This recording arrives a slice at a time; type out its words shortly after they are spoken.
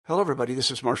Hello, everybody. This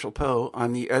is Marshall Poe.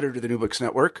 I'm the editor of the New Books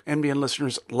Network. NBN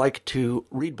listeners like to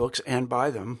read books and buy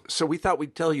them. So we thought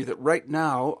we'd tell you that right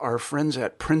now, our friends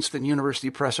at Princeton University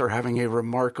Press are having a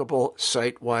remarkable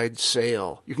site-wide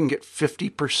sale. You can get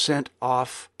 50%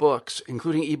 off books,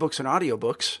 including ebooks and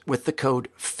audiobooks, with the code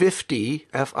 50,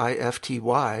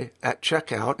 F-I-F-T-Y, at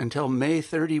checkout until May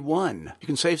 31. You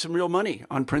can save some real money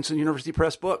on Princeton University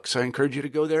Press books. I encourage you to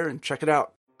go there and check it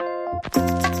out.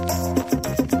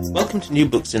 Welcome to New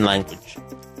Books in Language.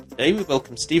 Today we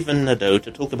welcome Stephen Nadeau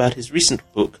to talk about his recent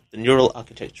book, The Neural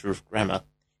Architecture of Grammar,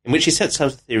 in which he sets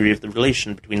out a theory of the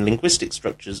relation between linguistic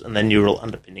structures and their neural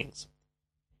underpinnings.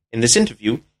 In this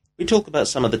interview, we talk about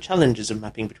some of the challenges of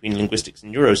mapping between linguistics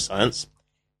and neuroscience,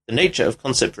 the nature of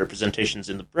concept representations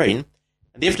in the brain,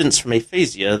 and the evidence from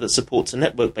aphasia that supports a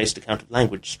network-based account of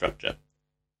language structure.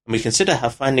 And we consider how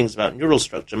findings about neural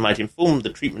structure might inform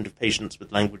the treatment of patients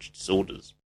with language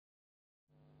disorders.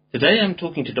 Today I'm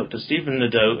talking to Dr. Stephen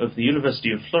Nadeau of the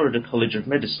University of Florida College of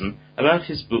Medicine about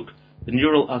his book, The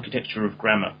Neural Architecture of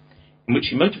Grammar, in which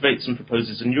he motivates and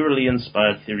proposes a neurally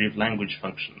inspired theory of language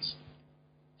functions.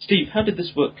 Steve, how did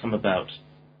this work come about?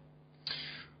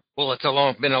 Well, it's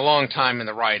been a long time in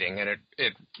the writing, and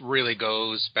it really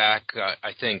goes back,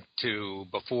 I think, to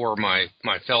before my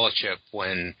fellowship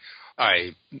when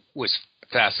I was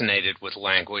fascinated with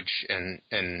language,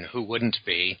 and who wouldn't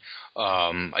be.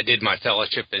 I did my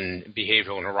fellowship in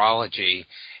behavioral neurology,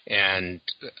 and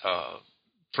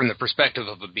from the perspective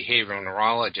of a behavioral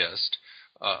neurologist,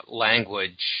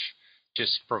 language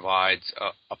just provides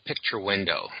a picture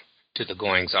window to the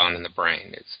goings-on in the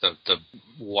brain. It's the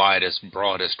widest,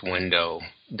 broadest window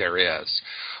there is.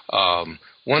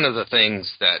 One of the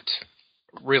things that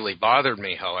really bothered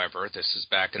me, however, this is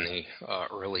back in the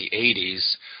early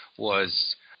 80s,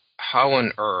 was how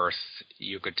on earth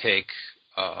you could take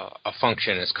a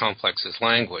function as complex as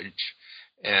language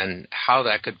and how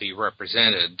that could be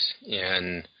represented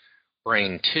in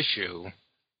brain tissue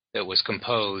that was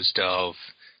composed of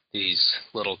these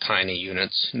little tiny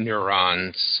units,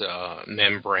 neurons,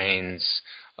 membranes,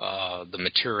 the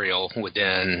material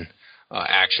within,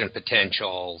 action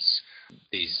potentials,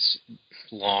 these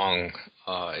long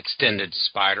extended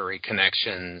spidery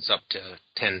connections, up to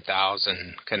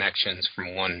 10,000 connections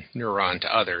from one neuron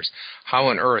to others. How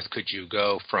on earth could you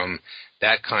go from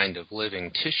that kind of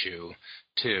living tissue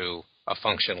to a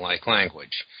function like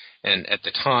language? And at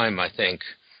the time, I think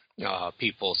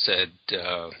people said,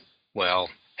 well,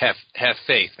 have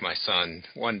faith, my son.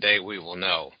 One day we will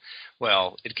know.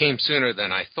 Well, it came sooner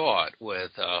than I thought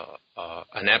with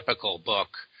an epical book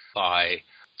by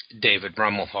David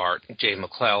Rumelhart, Jay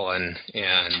McClellan,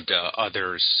 and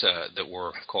others that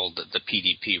were called the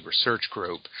PDP Research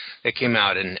Group. That came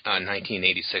out in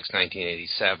 1986,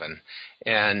 1987.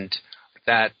 And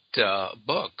that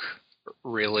book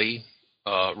really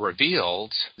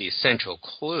revealed the essential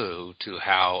clue to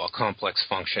how a complex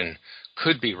function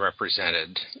could be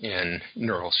represented in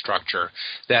neural structure,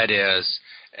 that is,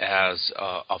 as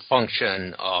a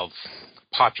function of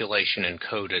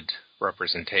population-encoded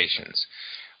representations.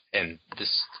 And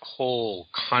this whole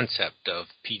concept of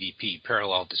PDP,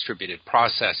 parallel distributed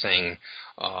processing,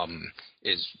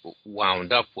 is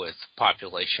wound up with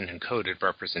population-encoded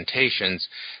representations.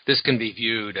 This can be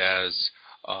viewed as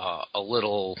a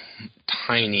little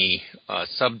tiny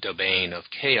subdomain of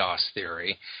chaos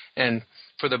theory. And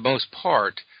for the most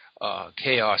part,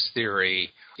 chaos theory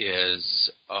is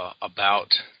about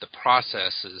the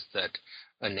processes that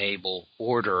enable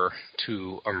order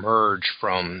to emerge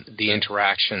from the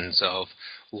interactions of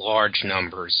large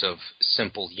numbers of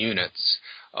simple units,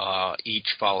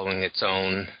 each following its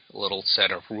own little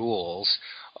set of rules,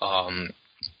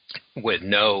 with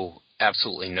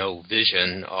absolutely no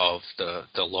vision of the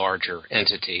larger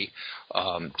entity.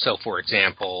 So, for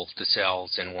example, the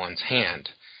cells in one's hand.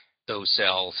 Those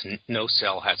cells, no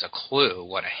cell has a clue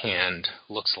what a hand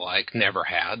looks like, never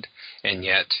had, and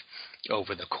yet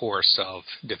over the course of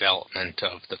development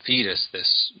of the fetus,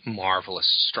 this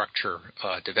marvelous structure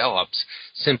develops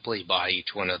simply by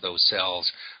each one of those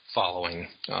cells following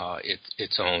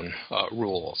its own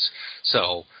rules.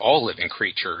 So all living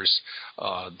creatures,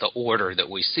 the order that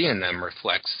we see in them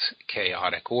reflects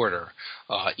chaotic order.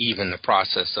 Even the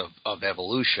process of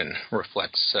evolution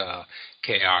reflects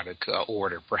chaotic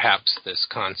order. Perhaps this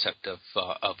concept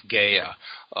of Gaia,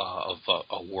 of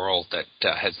a world that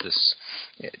has this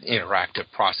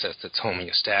interactive process that's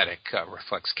homeostatic,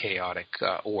 reflects chaotic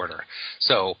order.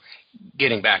 So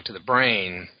getting back to the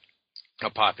brain, a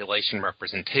population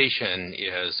representation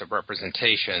is a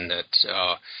representation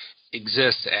that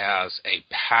exists as a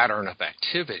pattern of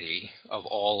activity of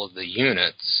all of the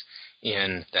units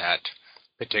in that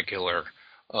particular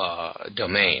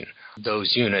domain.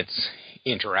 Those units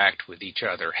interact with each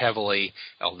other heavily.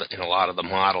 In a lot of the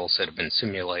models that have been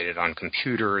simulated on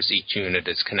computers, each unit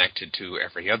is connected to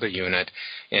every other unit,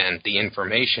 and the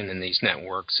information in these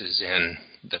networks is in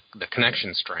the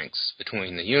connection strengths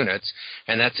between the units,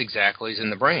 and that's exactly as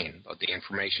in the brain. The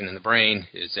information in the brain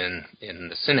is in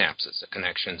the synapses, the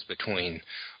connections between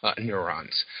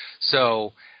neurons.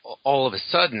 So all of a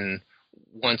sudden,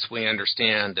 once we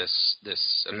understand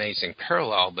this amazing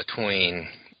parallel between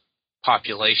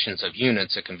populations of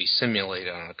units that can be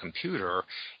simulated on a computer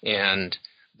and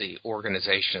the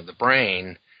organization of the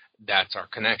brain, that's our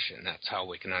connection. That's how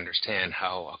we can understand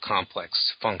how a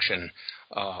complex function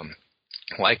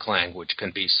like language can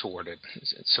be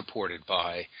supported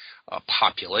by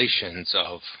populations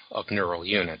of neural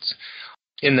units.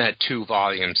 In that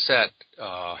 2-volume set,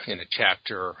 in a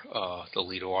chapter, the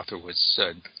lead author was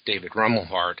David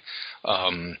Rumelhart,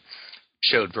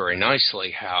 showed very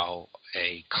nicely how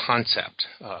a concept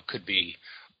could be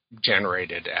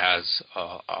generated as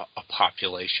a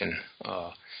population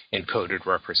encoded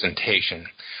representation.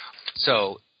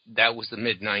 So that was the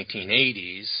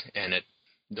mid-1980s, and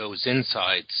those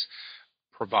insights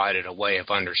provided a way of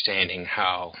understanding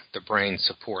how the brain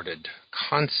supported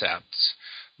concepts,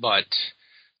 but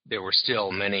there were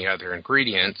still many other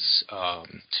ingredients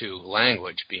to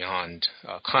language beyond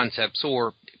concepts,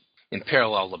 or in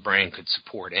parallel, the brain could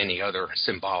support any other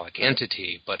symbolic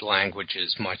entity, but language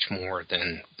is much more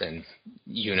than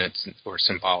units or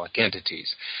symbolic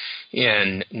entities.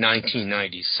 In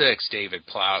 1996, David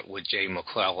Plaut with Jay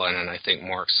McClellan and I think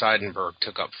Mark Seidenberg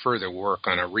took up further work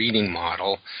on a reading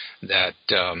model that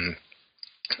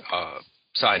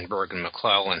Seidenberg and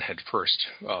McClellan had first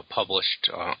published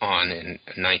on in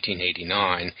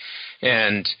 1989.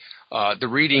 And the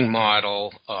reading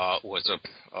model was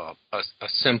a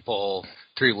simple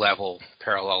 3-level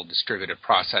parallel distributed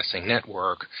processing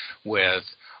network with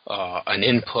an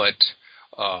input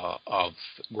of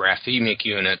graphemic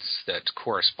units that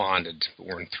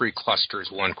were in 3 clusters,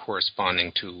 one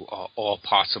corresponding to all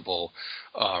possible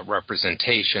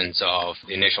representations of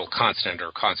the initial consonant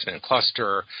or consonant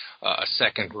cluster, a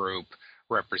second group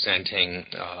representing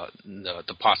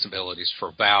the possibilities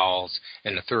for vowels,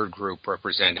 and the third group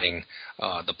representing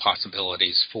the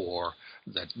possibilities for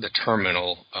the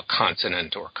terminal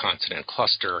consonant or consonant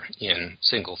cluster in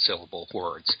single-syllable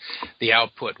words. The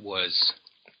output was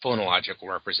phonological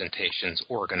representations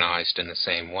organized in the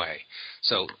same way.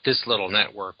 So this little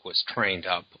network was trained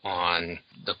up on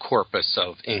the corpus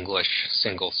of English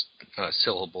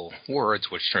single-syllable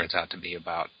words, which turns out to be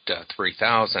about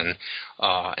 3,000,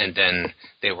 and then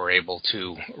they were able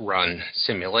to run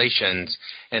simulations,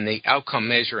 and the outcome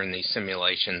measure in these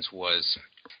simulations was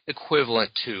equivalent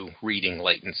to reading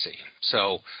latency.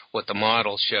 So what the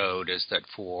model showed is that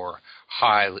for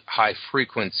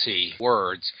high-frequency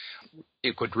words,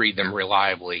 it could read them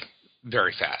reliably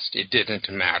very fast. It didn't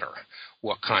matter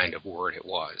what kind of word it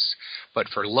was. But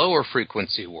for lower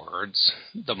frequency words,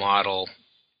 the model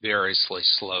variously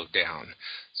slowed down.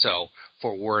 So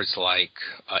for words like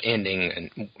ending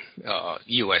in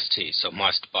UST, so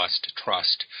must, bust,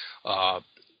 trust,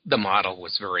 the model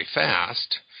was very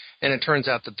fast. And it turns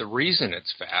out that the reason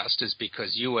it's fast is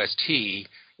because UST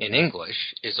in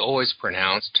English is always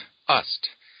pronounced ust.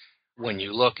 When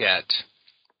you look at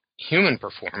human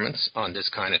performance on this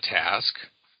kind of task,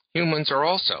 humans are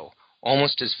also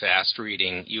almost as fast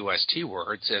reading UST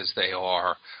words as they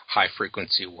are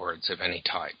high-frequency words of any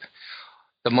type.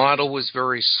 The model was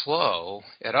very slow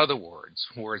at other words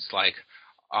like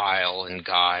aisle and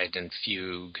guide and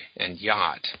fugue and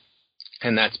yacht.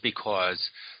 And that's because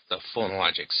the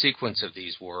phonologic sequence of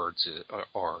these words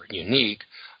are unique.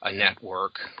 A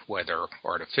network, whether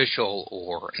artificial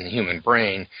or in the human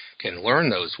brain, can learn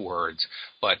those words,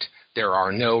 but there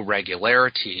are no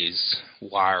regularities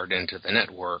wired into the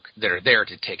network that are there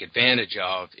to take advantage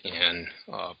of in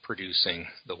producing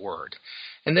the word.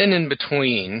 And then in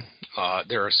between,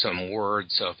 there are some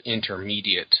words of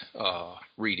intermediate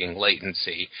reading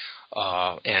latency,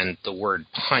 and the word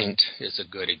pint is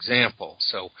a good example.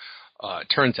 So it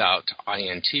turns out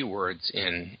INT words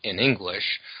in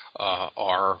English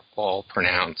are all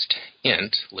pronounced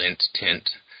int, lint, tint,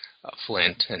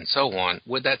 flint, and so on,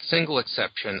 with that single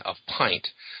exception of pint.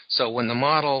 So when the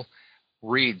model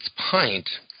reads pint,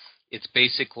 it's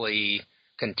basically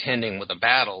contending with a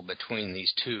battle between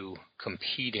these two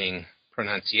competing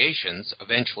pronunciations.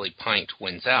 Eventually pint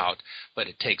wins out, but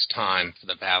it takes time for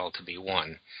the battle to be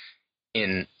won.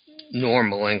 In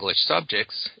normal English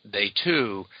subjects, they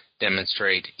too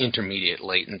demonstrate intermediate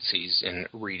latencies in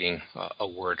reading a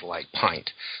word like pint.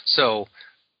 So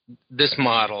this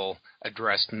model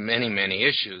addressed many, many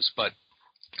issues, but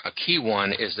a key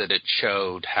one is that it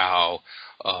showed how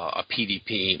a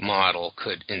PDP model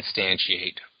could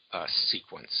instantiate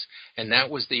sequence. And that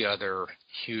was the other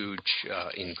huge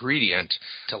ingredient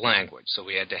to language. So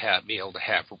we had to be able to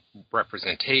have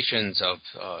representations of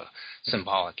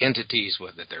symbolic entities,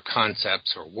 whether they're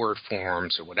concepts or word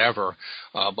forms or whatever,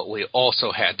 but we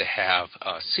also had to have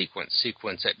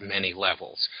sequence at many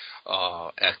levels.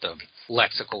 At the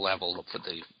lexical level for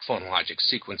the phonologic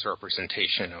sequence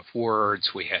representation of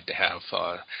words, we had to have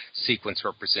sequence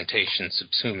representation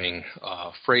subsuming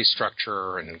phrase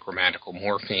structure and grammatical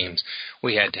morphemes.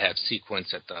 We had to have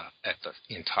sequence at the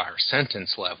entire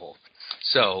sentence level.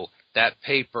 So that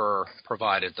paper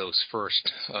provided those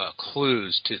first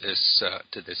clues to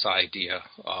this idea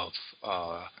of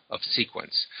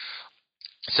sequence.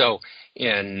 So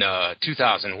in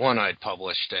 2001, I'd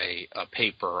published a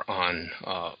paper on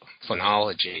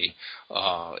phonology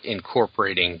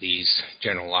incorporating these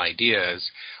general ideas,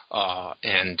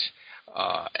 and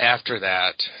after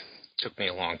that, took me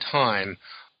a long time.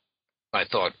 I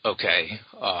thought, okay,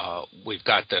 we've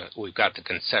got the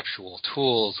conceptual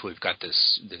tools, we've got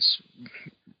this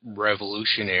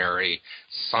revolutionary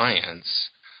science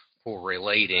for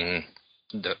relating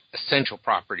the essential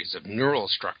properties of neural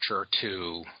structure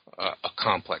to a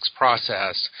complex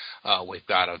process. We've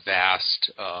got a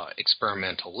vast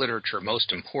experimental literature,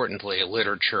 most importantly, a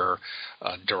literature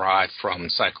derived from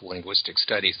psycholinguistic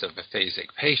studies of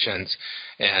aphasic patients,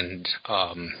 and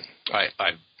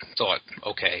I thought,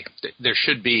 okay, there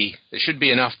should be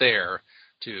enough there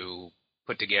to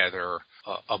put together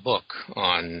a book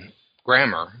on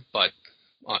grammar, but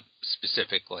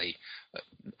specifically,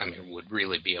 it would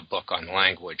really be a book on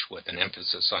language with an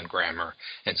emphasis on grammar,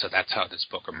 and so that's how this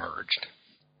book emerged.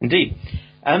 Indeed.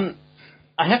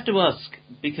 I have to ask,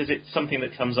 because it's something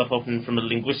that comes up often from a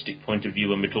linguistic point of view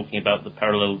when we're talking about the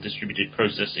parallel distributed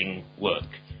processing work,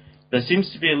 there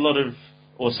seems to be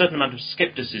a certain amount of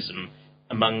skepticism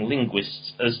among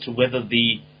linguists as to whether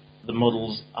the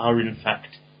models are in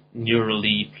fact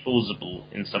neurally plausible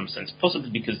in some sense,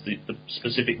 possibly because the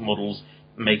specific models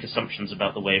make assumptions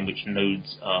about the way in which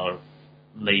nodes are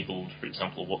labeled, for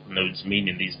example, what nodes mean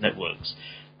in these networks.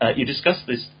 You discuss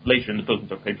this later in the book,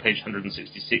 page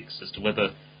 166, as to whether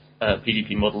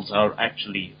PDP models are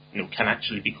actually, can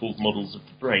actually be called models of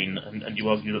the brain, and you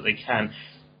argue that they can.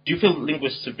 Do you feel that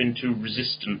linguists have been too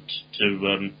resistant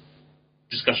to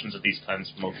discussions of these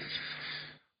kinds of models?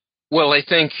 Well, I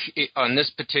think on this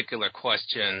particular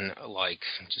question, like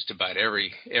just about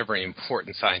every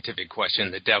important scientific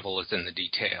question, the devil is in the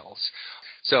details.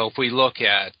 So if we look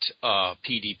at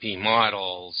PDP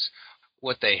models,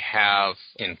 what they have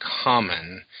in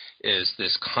common is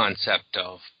this concept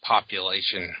of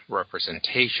population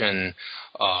representation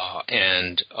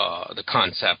and the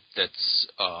concept that's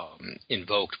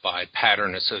invoked by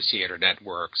pattern-associated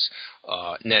networks,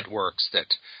 networks that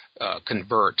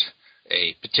convert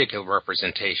a particular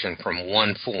representation from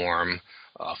one form,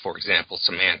 for example,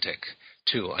 semantic,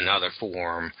 to another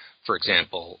form, for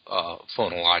example,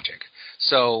 phonologic.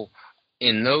 So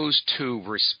in those two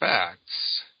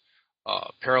respects,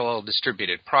 parallel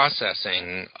distributed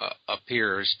processing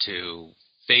appears to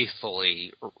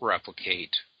faithfully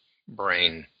replicate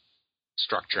brain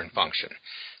structure and function.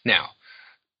 Now,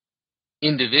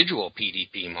 individual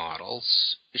PDP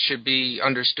models should be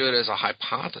understood as a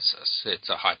hypothesis. It's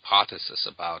a hypothesis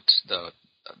about the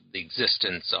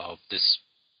existence of this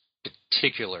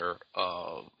particular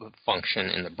function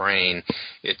in the brain,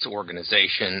 its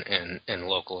organization and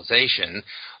localization.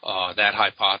 That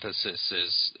hypothesis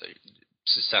is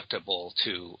susceptible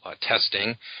to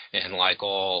testing, and like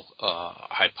all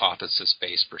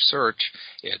hypothesis-based research,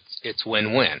 it's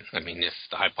win-win. If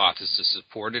the hypothesis is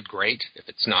supported, great. If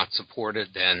it's not supported,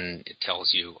 then it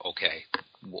tells you, okay,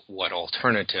 what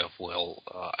alternative will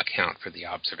account for the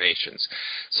observations.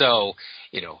 So,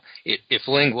 if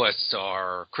linguists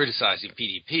are criticizing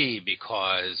PDP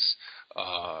because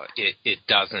it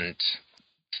doesn't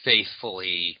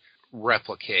faithfully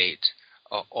replicate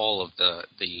all of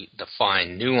the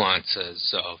fine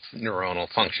nuances of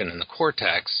neuronal function in the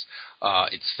cortex,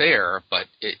 it's fair, but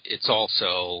it's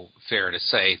also fair to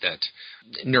say that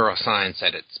neuroscience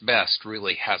at its best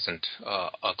really hasn't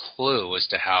a clue as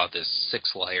to how this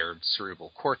six-layered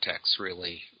cerebral cortex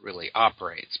really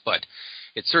operates. But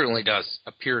it certainly does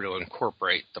appear to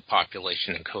incorporate the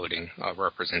population encoding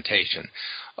representation.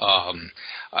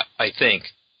 I think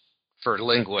for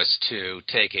linguists to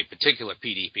take a particular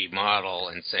PDP model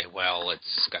and say, well,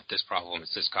 it's got this problem,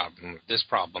 it's this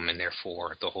problem, and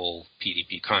therefore the whole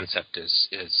PDP concept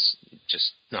is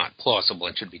just not plausible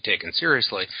and should be taken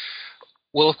seriously.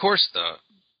 Well, of course,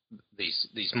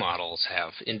 these models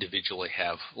individually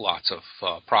have lots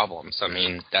of problems. I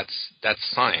mean, that's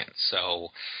science. So,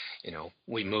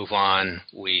 we move on,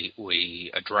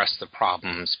 we address the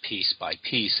problems piece by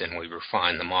piece, and we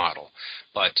refine the model.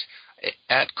 But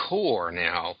at core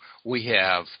now, we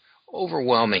have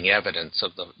overwhelming evidence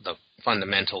of the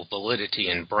fundamental validity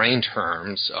in brain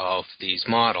terms of these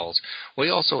models. We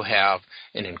also have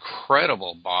an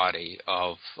incredible body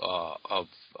of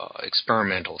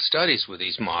experimental studies with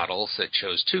these models that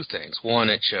shows two things. One,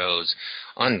 it shows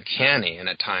uncanny and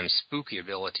at times spooky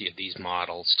ability of these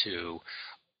models to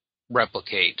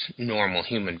replicate normal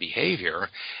human behavior.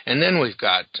 And then we've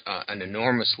got an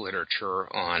enormous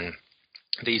literature on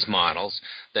these models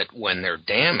that when they're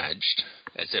damaged,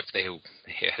 as if they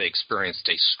had experienced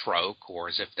a stroke or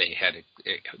as if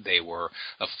they were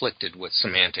afflicted with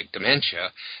semantic dementia,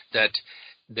 that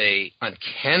they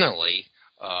uncannily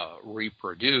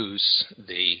reproduce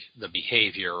the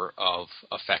behavior of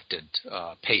affected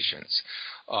patients.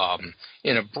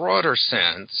 In a broader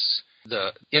sense,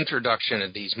 the introduction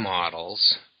of these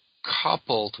models,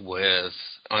 coupled with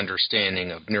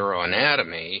understanding of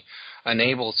neuroanatomy,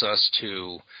 enables us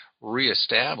to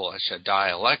reestablish a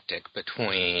dialectic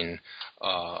between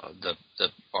our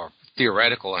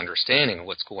theoretical understanding of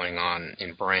what's going on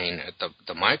in brain at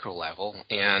the micro level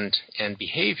and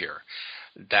behavior.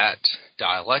 That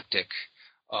dialectic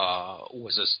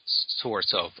was a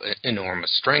source of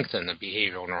enormous strength in the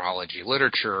behavioral neurology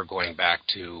literature, going back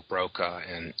to Broca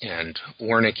and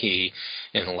Wernicke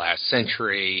in the last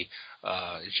century,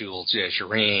 Jules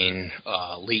Jaegerine,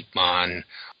 Liepmann,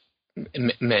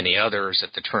 many others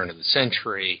at the turn of the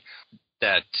century,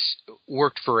 that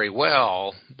worked very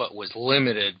well but was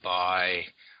limited by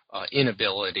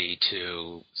inability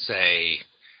to say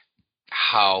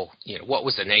how, what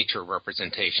was the nature of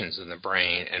representations in the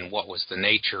brain and what was the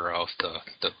nature of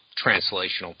the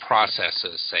translational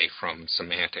processes, say, from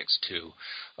semantics to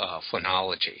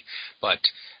phonology. But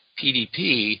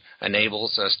PDP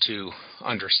enables us to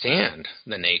understand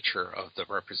the nature of the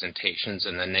representations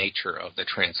and the nature of the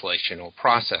translational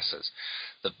processes.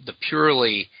 The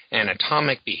purely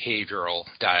anatomic behavioral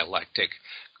dialectic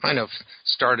kind of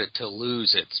started to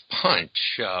lose its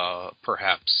punch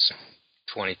perhaps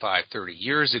 25, 30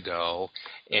 years ago,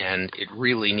 and it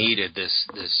really needed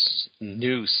this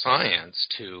new science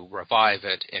to revive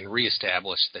it and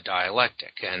reestablish the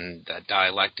dialectic. And that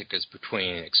dialectic is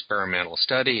between experimental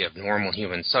study of normal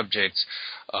human subjects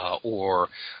or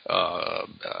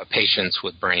patients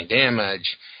with brain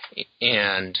damage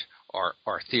and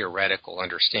our theoretical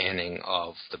understanding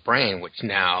of the brain, which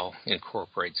now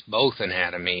incorporates both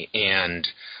anatomy and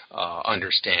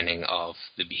understanding of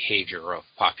the behavior of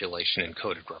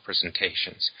population-encoded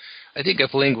representations. I think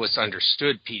if linguists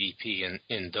understood PDP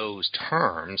in those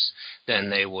terms, then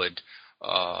they would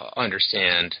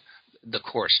understand the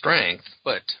core strength,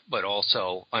 but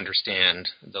also understand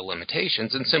the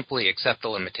limitations and simply accept the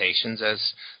limitations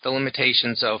as the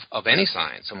limitations of any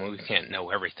science. I mean, we can't know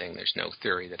everything. There's no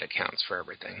theory that accounts for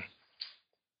everything.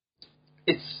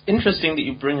 It's interesting that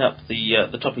you bring up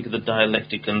the topic of the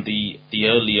dialectic and the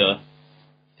earlier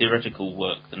theoretical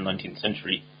work, the 19th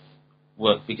century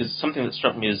work, because something that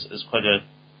struck me as quite a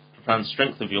profound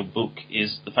strength of your book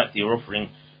is the fact that you're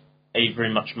offering a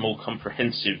very much more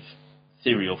comprehensive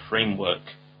theory or framework,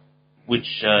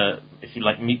 which, if you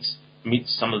like, meets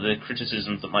some of the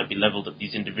criticisms that might be leveled at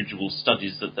these individual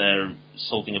studies, that they're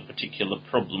solving a particular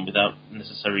problem without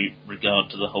necessary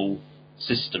regard to the whole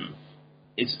system.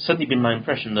 It's certainly been my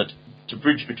impression that to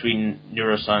bridge between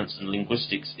neuroscience and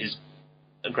linguistics is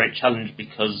a great challenge,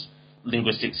 because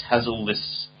linguistics has all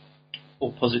this,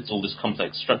 or posits all this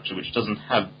complex structure, which doesn't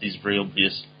have these very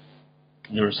obvious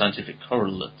neuroscientific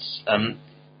correlates.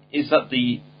 Is that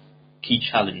the key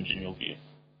challenge in your view?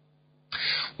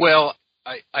 Well,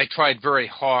 I tried very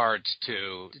hard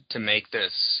to make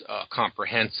this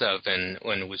comprehensive, and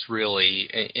was really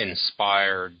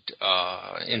inspired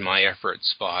in my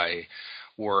efforts by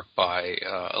work by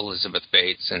Elizabeth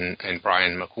Bates and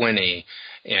Brian McWhinney,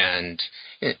 and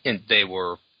they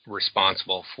were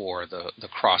responsible for the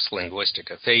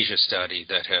cross-linguistic aphasia study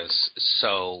that has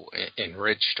so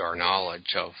enriched our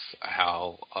knowledge of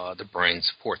how the brain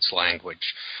supports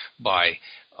language by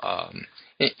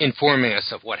informing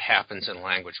us of what happens in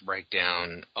language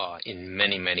breakdown in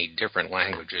many, many different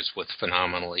languages with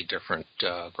phenomenally different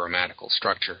grammatical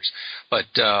structures. But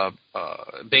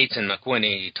Bates and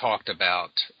McWhinney talked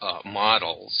about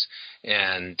models,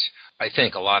 and I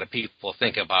think a lot of people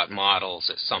think about models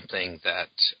as something that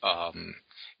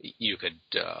you could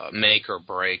make or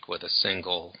break with a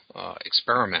single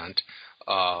experiment.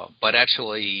 But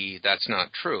actually, that's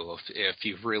not true. If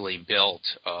you've really built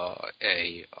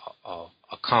a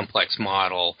complex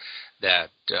model that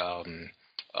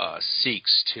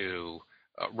seeks to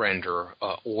render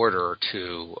order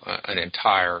to an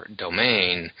entire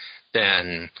domain,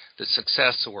 then the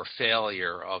success or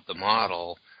failure of the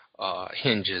model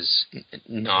hinges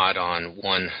not on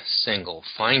one single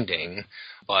finding,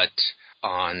 but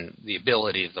on the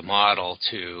ability of the model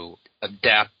to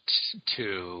adapt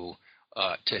to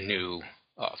new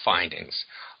findings.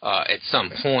 At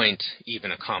some point,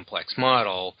 even a complex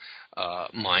model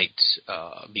might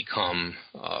become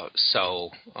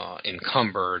so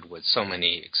encumbered with so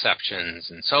many exceptions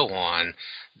and so on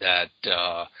that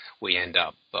we end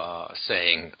up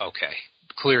saying, okay,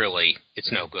 clearly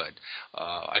it's no good.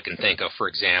 I can think of, for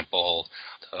example,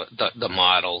 the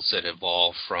models that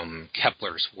evolved from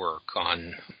Kepler's work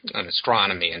on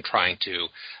astronomy and trying to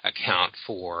account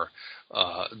for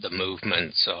the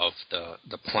movements of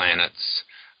the planets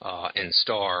and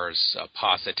stars,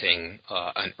 positing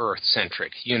an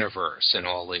Earth-centric universe and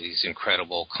all these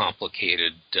incredible,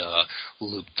 complicated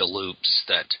loop-de-loops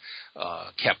that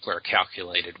Kepler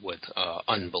calculated with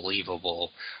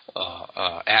unbelievable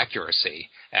accuracy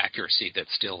that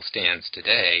still stands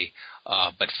today.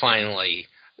 But finally,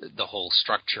 the whole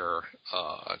structure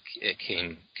it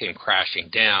came crashing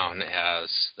down as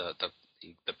the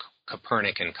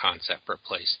Copernican concept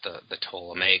replaced the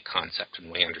Ptolemaic concept, and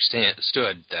we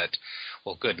understood that,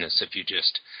 well, goodness, if you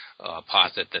just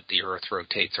posit that the Earth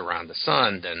rotates around the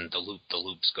Sun, then the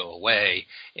loops go away,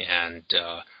 and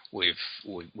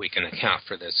we can account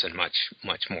for this in much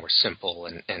more simple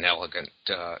and elegant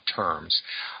terms.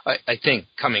 I think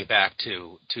coming back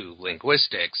to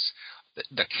linguistics,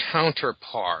 the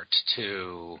counterpart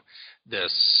to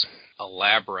this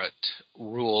elaborate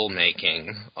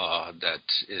rule-making that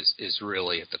is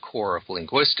really at the core of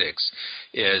linguistics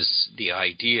is the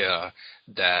idea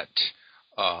that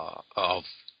of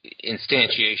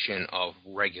instantiation of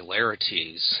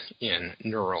regularities in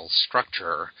neural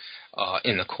structure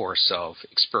in the course of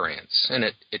experience. And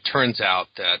it turns out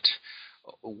that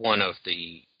one of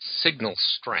the signal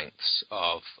strengths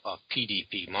of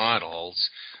PDP models,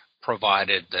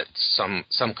 provided that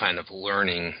some kind of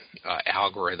learning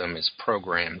algorithm is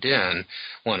programmed in,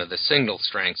 one of the signal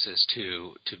strengths is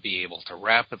to be able to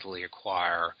rapidly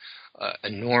acquire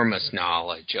enormous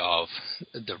knowledge of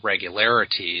the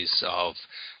regularities of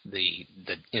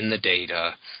in the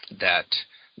data that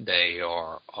they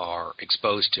are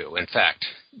exposed to. In fact,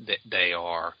 they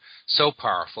are so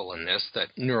powerful in this that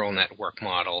neural network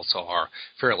models are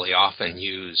fairly often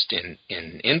used in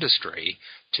industry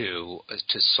to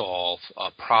solve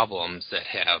problems that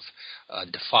have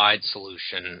defied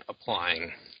solution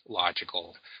applying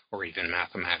logical or even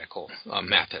mathematical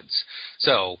methods.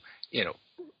 So,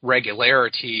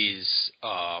 regularities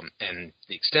and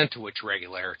the extent to which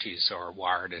regularities are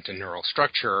wired into neural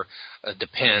structure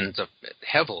depends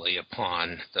heavily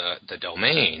upon the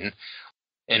domain.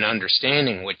 And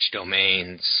understanding which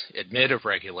domains admit of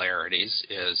regularities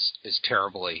is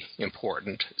terribly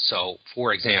important. So,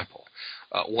 for example,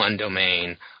 one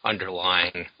domain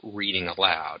underlying reading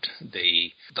aloud,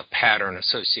 the pattern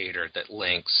associator that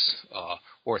links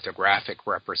orthographic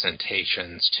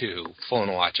representations to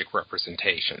phonologic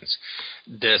representations.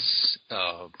 This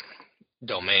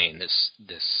domain,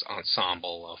 this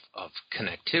ensemble of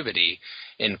connectivity,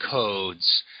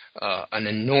 encodes an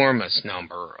enormous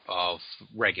number of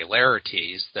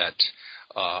regularities that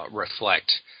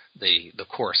reflect the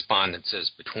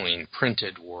correspondences between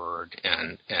printed word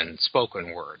and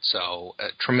spoken word. So a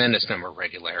tremendous number of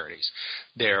regularities.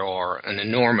 There are an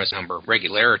enormous number of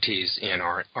regularities in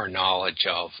our knowledge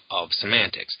of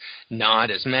semantics.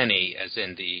 Not as many as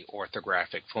in the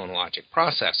orthographic phonologic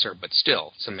processor, but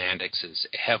still semantics is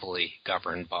heavily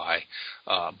governed by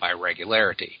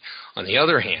regularity. On the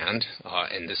other hand,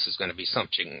 and this is going to be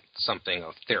something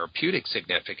of therapeutic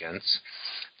significance,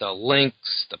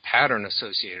 the pattern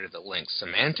associator that links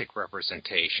semantic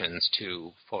representations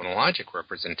to phonologic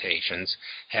representations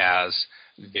has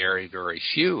very, very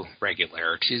few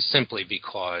regularities, simply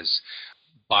because,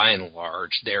 by and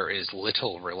large, there is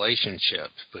little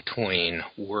relationship between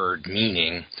word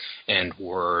meaning and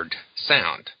word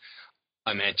sound.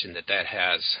 I mentioned that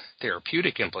has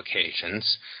therapeutic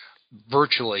implications.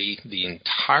 Virtually the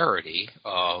entirety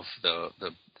of the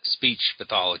speech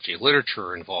pathology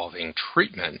literature involving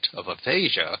treatment of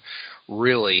aphasia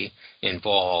really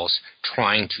involves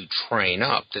trying to train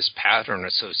up this pattern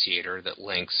associator that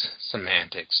links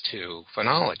semantics to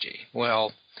phonology.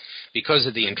 Well, because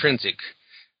of the intrinsic,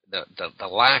 the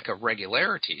lack of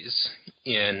regularities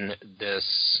in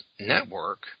this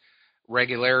network,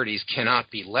 regularities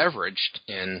cannot be leveraged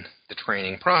in the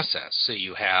training process. So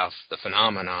you have the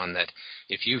phenomenon that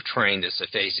if you've trained this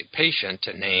aphasic patient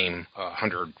to name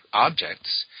 100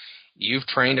 objects, you've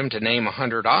trained them to name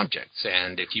 100 objects.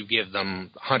 And if you give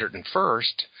them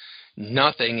 101st,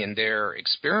 nothing in their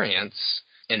experience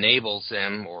enables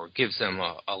them or gives them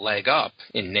a leg up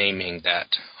in naming that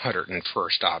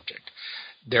 101st object.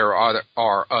 There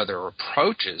are other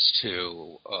approaches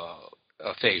to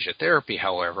aphasia therapy,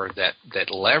 however,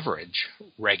 that leverage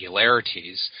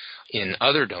regularities in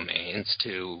other domains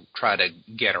to try to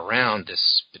get around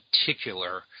this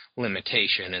particular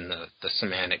limitation in the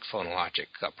semantic phonologic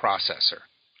processor.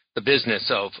 The business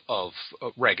of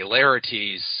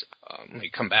regularities, we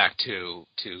come back to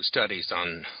studies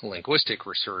on linguistic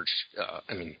research.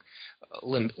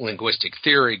 Linguistic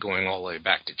theory, going all the way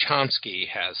back to Chomsky,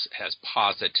 has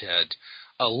posited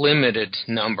a limited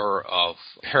number of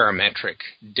parametric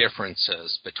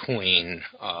differences between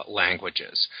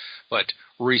languages. But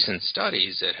recent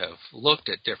studies that have looked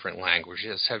at different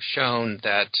languages have shown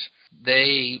that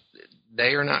they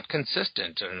are not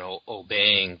consistent in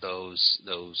obeying those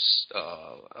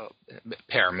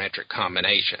parametric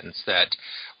combinations, that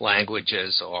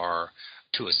languages are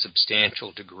to a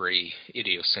substantial degree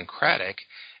idiosyncratic,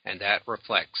 and that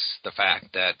reflects the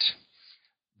fact that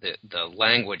the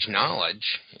language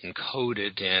knowledge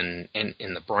encoded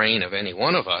in the brain of any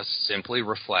one of us simply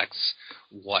reflects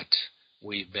what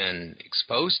we've been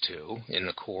exposed to in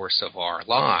the course of our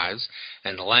lives,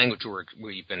 and the language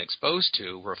we've been exposed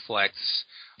to reflects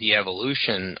the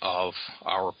evolution of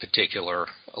our particular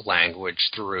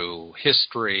language through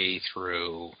history,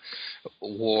 through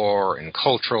war and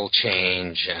cultural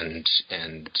change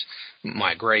and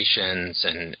migrations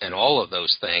and all of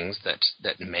those things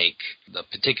that make the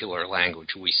particular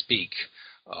language we speak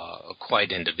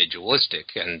quite individualistic,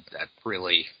 and that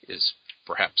really is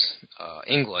perhaps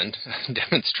England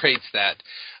demonstrates that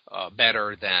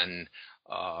better than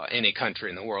any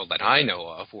country in the world that I know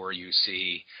of, where you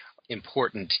see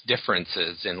important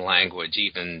differences in language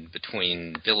even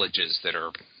between villages that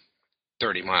are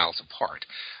 30 miles apart.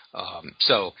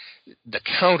 So the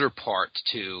counterpart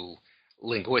to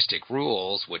linguistic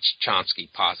rules, which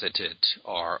Chomsky posited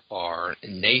are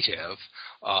native,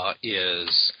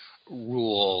 is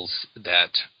rules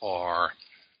that are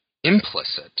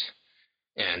implicit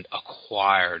and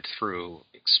acquired through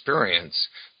experience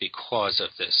because of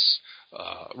this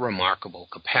remarkable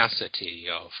capacity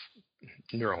of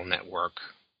neural network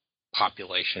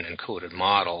population encoded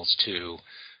models to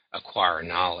acquire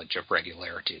knowledge of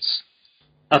regularities.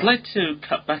 I'd like to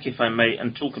cut back, if I may,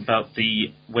 and talk about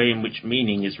the way in which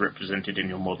meaning is represented in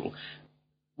your model.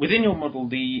 Within your model,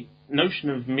 the notion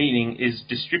of meaning is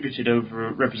distributed over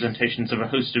representations of a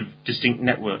host of distinct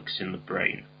networks in the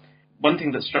brain. One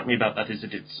thing that struck me about that is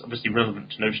that it's obviously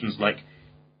relevant to notions like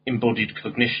embodied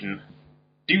cognition.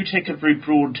 Do you take a very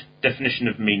broad definition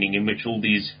of meaning in which all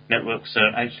these networks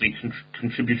are actually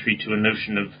contributory to a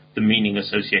notion of the meaning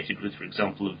associated with, for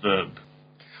example, a verb?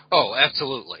 Oh,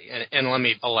 absolutely. And let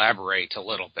me elaborate a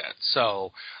little bit.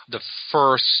 So the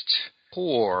first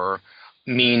core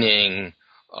meaning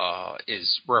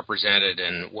is represented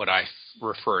in what I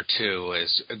refer to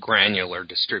as granular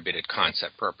distributed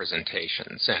concept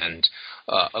representations. And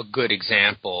a good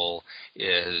example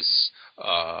is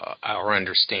our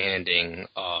understanding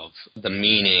of the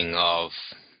meaning of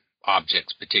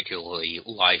objects, particularly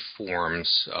life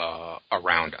forms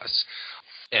around us.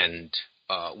 And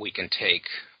we can take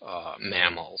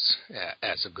mammals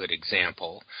as a good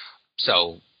example.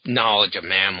 So knowledge of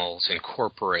mammals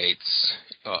incorporates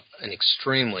an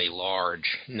extremely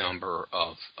large number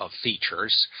of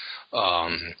features.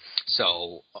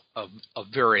 So a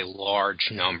very large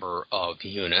number of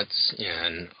units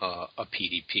in a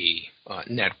PDP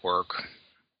network,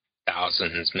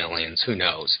 thousands, millions, who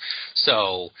knows.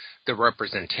 So the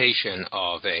representation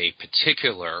of a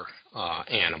particular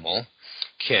animal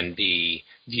can be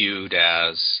viewed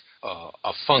as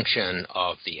a function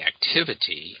of the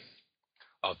activity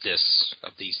of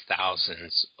these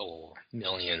thousands or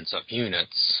millions of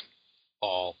units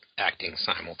all acting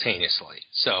simultaneously.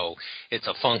 So it's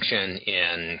a function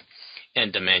in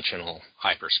n-dimensional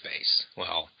hyperspace.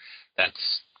 Well,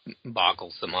 that's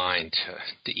boggles the mind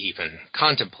to even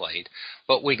contemplate,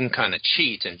 but we can kind of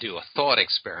cheat and do a thought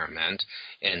experiment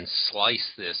and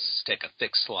take a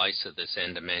thick slice of this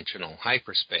n-dimensional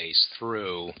hyperspace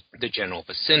through the general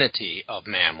vicinity of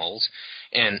mammals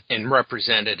and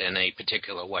represent it in a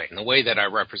particular way. And the way that I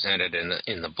represented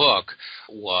in the book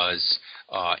was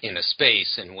in a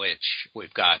space in which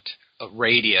we've got a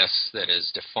radius that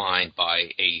is defined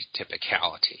by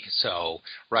atypicality. So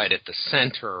right at the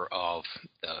center of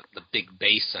the big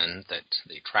basin, that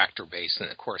the attractor basin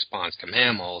that corresponds to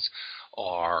mammals,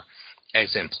 are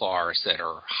exemplars that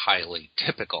are highly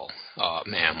typical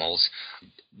mammals,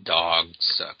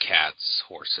 dogs, cats,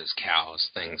 horses, cows,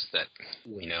 things that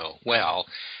we know well.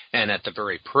 And at the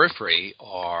very periphery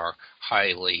are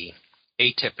highly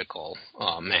atypical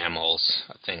mammals,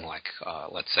 a thing like,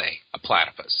 let's say, a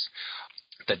platypus.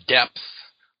 The depth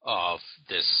of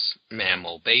this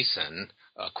mammal basin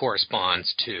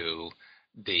corresponds to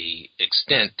the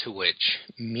extent to which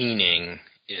meaning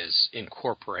is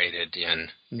incorporated in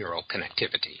neural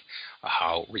connectivity,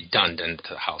 how redundant,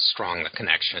 how strong the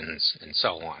connections, and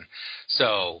so on.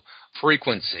 So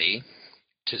frequency,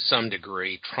 to some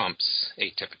degree, trumps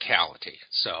atypicality.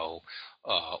 So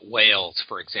whales,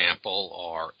 for example,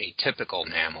 are atypical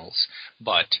mammals,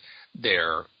 but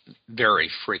they're very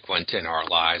frequent in our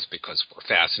lives because we're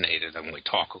fascinated and we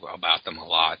talk about them a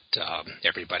lot.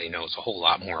 Everybody knows a whole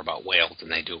lot more about whales than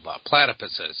they do about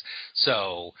platypuses.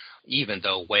 So even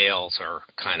though whales are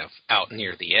kind of out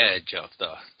near the edge of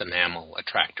the mammal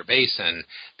attractor basin,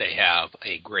 they have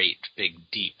a great big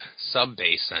deep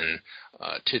subbasin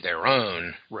to their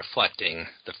own, reflecting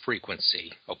the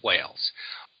frequency of whales.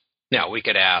 Now, we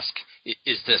could ask,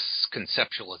 is this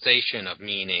conceptualization of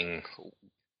meaning,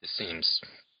 this seems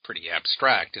pretty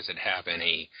abstract, does it have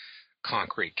any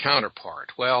concrete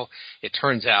counterpart? Well, it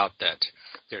turns out that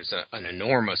there's an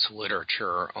enormous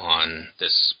literature on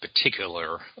this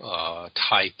particular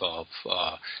type of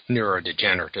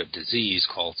neurodegenerative disease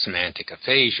called semantic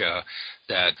aphasia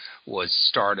that was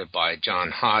started by John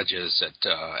Hodges at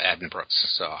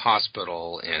Addenbrooke's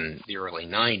Hospital in the early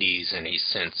 90s, and he's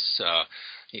since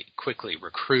he quickly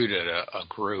recruited a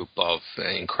group of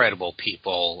incredible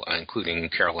people, including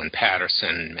Carolyn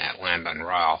Patterson, Matt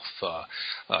Lamban-Ralph,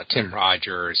 Tim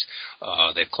Rogers.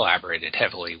 They've collaborated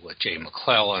heavily with Jay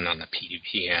McClellan on the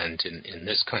PDP end in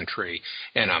this country,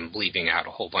 and I'm leaving out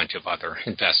a whole bunch of other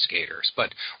investigators.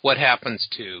 But what happens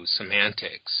to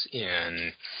semantics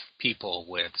in people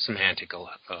with semantic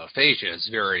aphasia is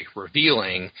very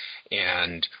revealing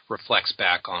and reflects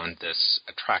back on this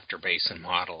attractor basin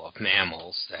model of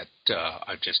mammals that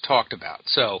I've just talked about.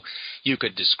 So you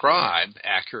could describe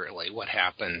accurately what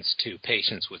happens to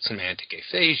patients with semantic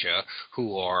aphasia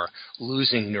who are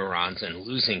losing neurons and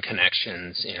losing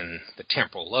connections in the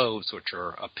temporal lobes, which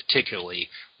are a particularly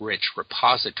rich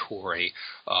repository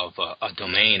of a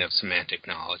domain of semantic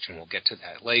knowledge, and we'll get to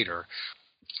that later.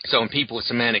 So in people with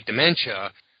semantic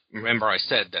dementia, remember I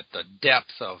said that the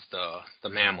depth of the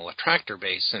mammal attractor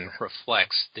basin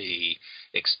reflects the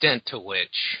extent to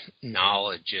which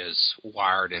knowledge is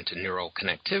wired into neural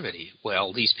connectivity.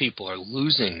 Well, these people are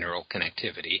losing neural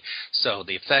connectivity, so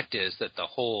the effect is that the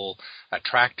whole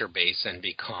attractor basin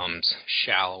becomes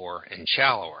shallower and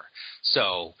shallower.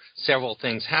 So several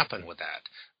things happen with that.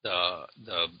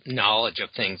 The knowledge of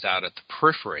things out at the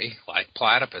periphery, like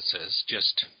platypuses,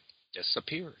 just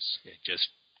disappears. It just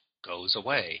goes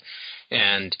away.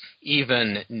 And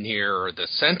even near the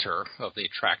center of the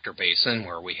attractor basin,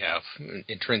 where we have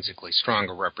intrinsically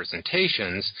stronger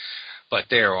representations, but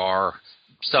there are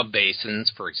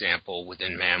subbasins. For example,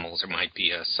 within mammals, there might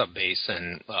be a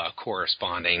subbasin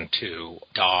corresponding to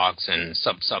dogs and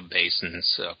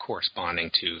subbasins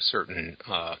corresponding to certain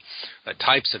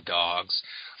types of dogs.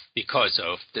 Because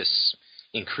of this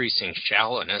increasing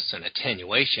shallowness and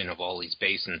attenuation of all these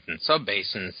basins and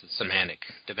subbasins, the semantic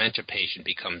dementia patient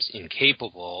becomes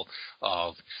incapable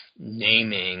of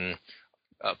naming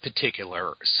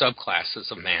particular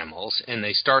subclasses of mammals, and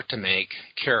they start to make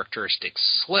characteristic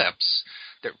slips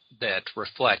that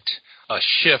reflect a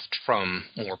shift from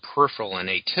more peripheral and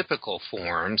atypical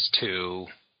forms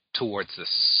towards the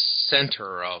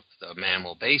center of the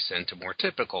mammal basin to more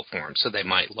typical forms. So they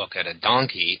might look at a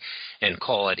donkey and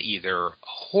call it either a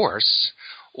horse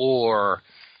or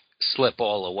slip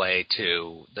all the way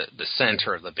to the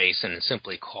center of the basin and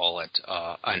simply call it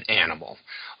an animal.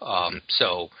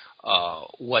 So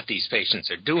what these patients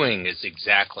are doing is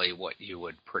exactly what you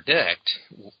would predict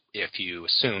if you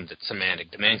assumed that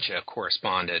semantic dementia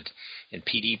corresponded in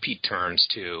PDP terms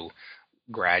to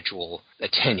gradual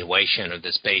attenuation of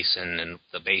this basin, and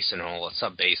the basin and all the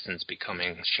subbasins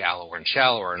becoming shallower and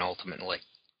shallower, and ultimately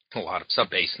a lot of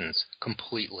subbasins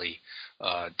completely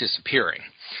disappearing.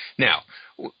 Now,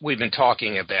 we've been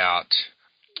talking about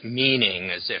meaning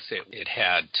as if it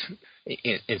had,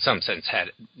 in some sense,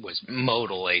 was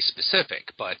modal aspecific,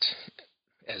 but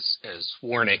as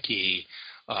Wernicke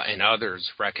and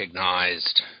others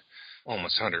recognized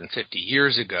almost 150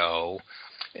 years ago,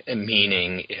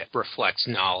 meaning it reflects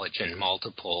knowledge in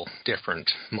multiple different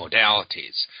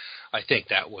modalities. I think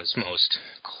that was most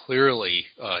clearly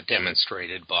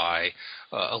demonstrated by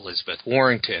Elizabeth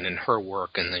Warrington in her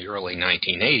work in the early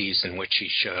 1980s, in which she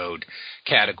showed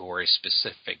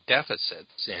category-specific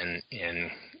deficits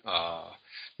in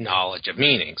knowledge of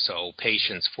meaning. So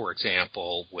patients, for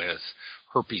example, with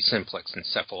herpes simplex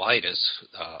encephalitis,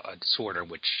 a disorder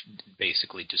which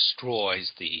basically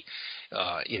destroys the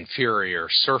inferior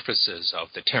surfaces of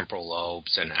the temporal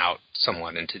lobes and out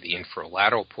somewhat into the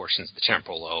inferolateral portions of the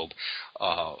temporal lobe,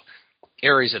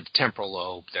 areas of the temporal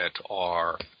lobe that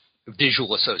are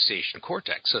visual association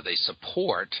cortex. So they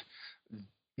support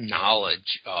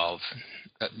knowledge of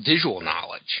visual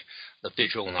knowledge, the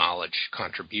visual knowledge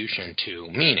contribution to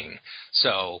meaning.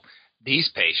 So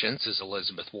these patients, as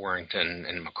Elizabeth Warrington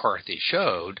and McCarthy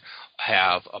showed,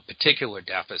 have a particular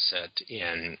deficit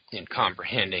in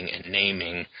comprehending and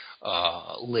naming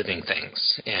living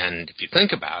things. And if you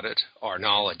think about it, our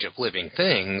knowledge of living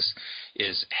things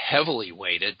is heavily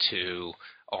weighted to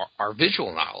our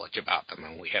visual knowledge about them.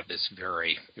 And we have this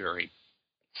very, very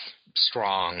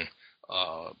strong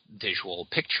visual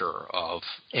picture of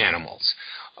animals.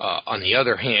 On the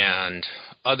other hand,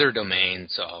 other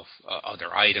domains of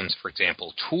other items, for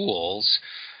example, tools,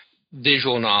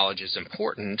 visual knowledge is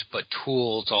important, but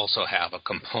tools also have a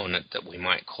component that we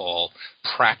might call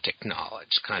practic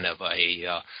knowledge, kind of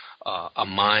a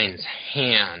mind's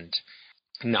hand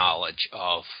knowledge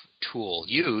of tool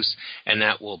use, and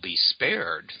that will be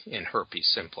spared in herpes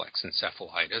simplex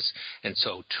encephalitis. And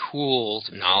so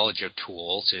knowledge of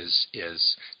tools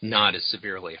is not as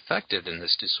severely affected in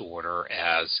this disorder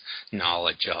as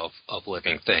knowledge of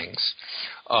living things.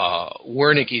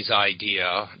 Wernicke's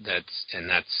idea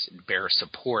that's bears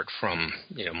support from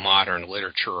modern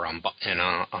literature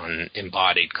on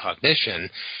embodied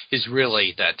cognition is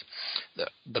really that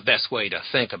the best way to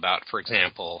think about, for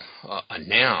example, a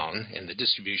noun and the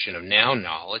distribution of noun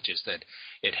knowledge is that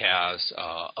it has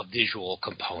a visual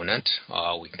component.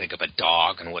 We can think of a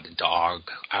dog and what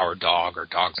our dog or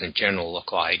dogs in general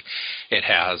look like. It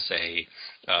has a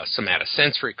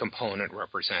somatosensory component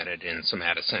represented in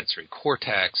somatosensory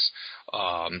cortex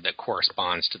that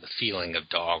corresponds to the feeling of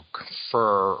dog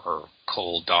fur or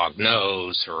cold dog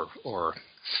nose or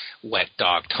wet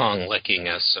dog tongue licking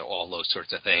us, all those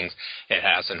sorts of things. It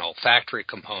has an olfactory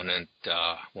component.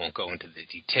 Won't go into the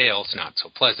details, not so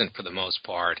pleasant for the most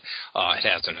part. It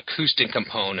has an acoustic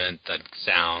component that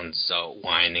sounds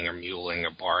whining or mewling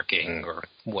or barking or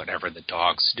whatever the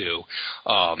dogs do.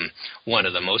 One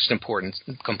of the most important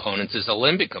components is the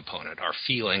limbic component, our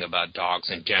feeling about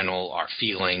dogs in general, our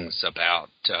feelings about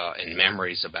and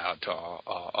memories about,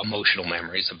 emotional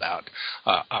memories about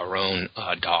our own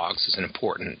dogs is an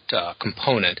important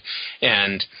component.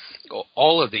 And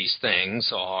all of these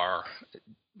things are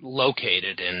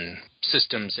located in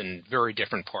systems in very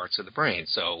different parts of the brain.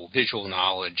 So visual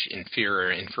knowledge,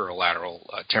 inferolateral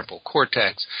temporal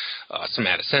cortex,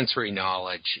 somatosensory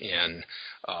knowledge in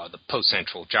the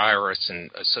postcentral gyrus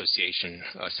and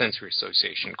sensory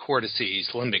association cortices,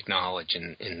 limbic knowledge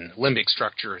in limbic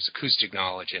structures, acoustic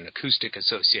knowledge in acoustic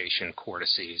association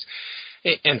cortices.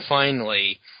 And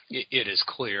finally, it is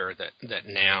clear that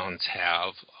nouns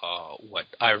have what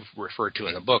I've referred to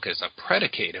in the book as a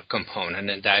predicative component,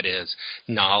 and that is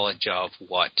knowledge of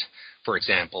what, for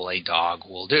example, a dog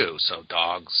will do. So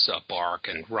dogs bark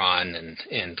and run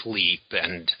and leap,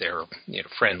 and they're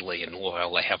friendly and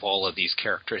loyal. They have all of these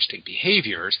characteristic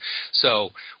behaviors.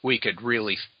 So we could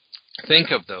really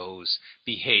think of those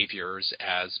behaviors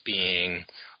as being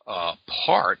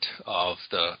part of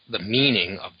the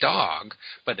meaning of dog,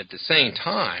 but at the same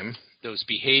time, those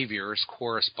behaviors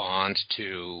correspond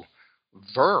to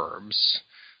verbs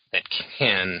that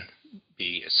can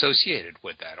be associated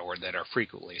with that or that are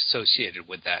frequently associated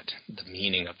with that, the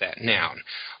meaning of that noun.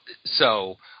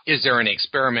 So is there any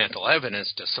experimental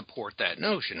evidence to support that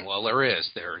notion? Well, there is.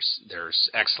 There's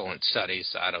excellent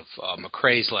studies out of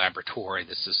McCrae's laboratory,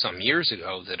 this is some years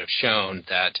ago, that have shown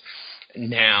that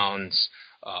nouns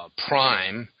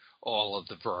prime all of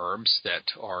the verbs that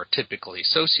are typically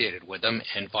associated with them,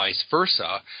 and vice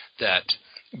versa, that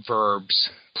verbs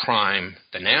prime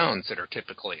the nouns that are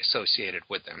typically associated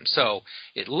with them. So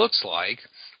it looks like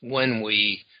when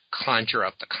we conjure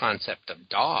up the concept of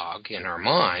dog in our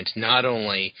mind, not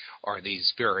only are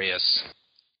these various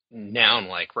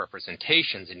noun-like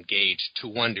representations engaged to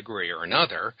one degree or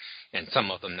another, and some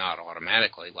of them not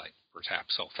automatically, like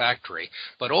perhaps olfactory,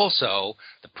 but also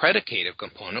the predicative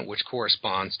component, which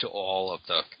corresponds to all of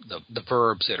the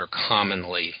verbs that are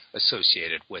commonly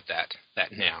associated with that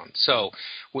noun. So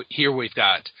here we've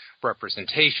got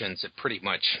representations that pretty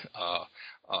much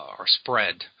are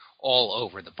spread all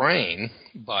over the brain,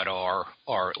 but are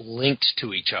linked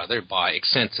to each other by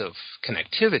extensive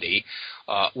connectivity,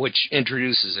 which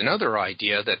introduces another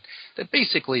idea that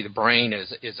basically the brain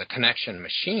is a connection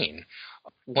machine.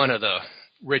 One of the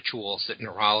rituals that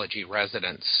neurology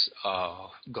residents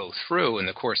go through in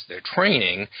the course of their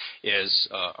training is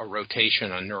a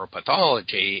rotation on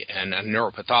neuropathology, and a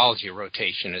neuropathology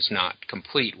rotation is not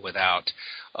complete without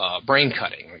brain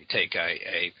cutting. You take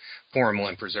a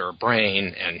formalin-preserved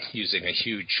brain, and using a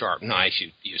huge sharp knife,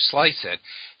 you slice it,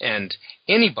 and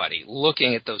anybody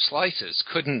looking at those slices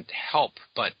couldn't help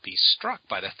but be struck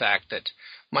by the fact that,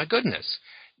 my goodness,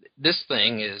 this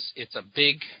thing it's a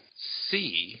big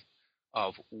sea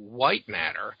of white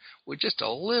matter with just a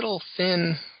little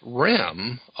thin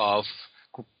rim of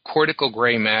cortical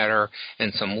gray matter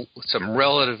and some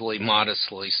relatively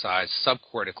modestly sized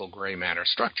subcortical gray matter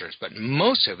structures, but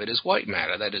most of it is white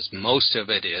matter. That is, most of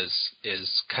it is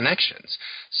connections.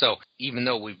 So even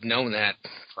though we've known that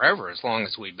forever, as long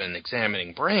as we've been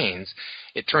examining brains,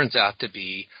 it turns out to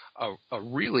be a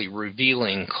really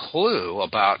revealing clue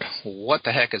about what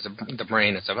the heck is the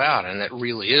brain is about, and that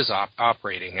really is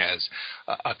operating as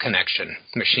a connection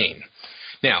machine.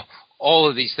 Now, all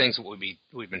of these things that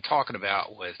we've been talking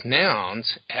about with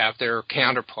nouns have their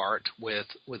counterpart with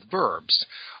verbs.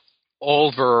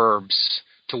 All verbs,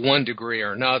 to one degree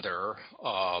or another,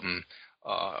 are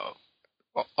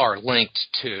linked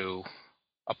to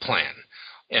a plan.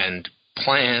 And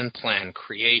plan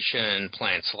creation,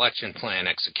 plan selection, plan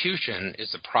execution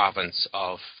is the province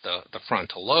of the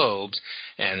frontal lobes.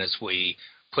 And as we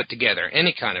put together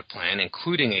any kind of plan,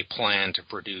 including a plan to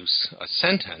produce a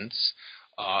sentence,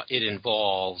 it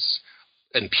involves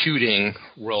imputing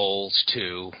roles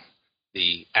to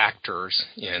the actors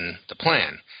in the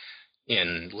plan.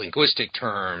 In linguistic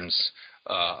terms,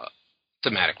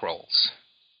 thematic roles.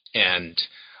 And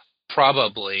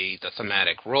probably the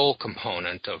thematic role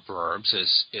component of verbs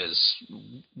is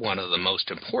one of the most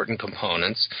important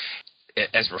components,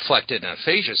 as reflected in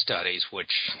aphasia studies,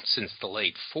 which since the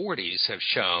late 40s have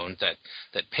shown that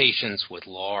patients with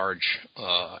large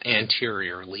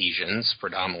anterior lesions,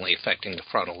 predominantly affecting the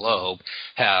frontal lobe,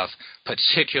 have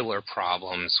particular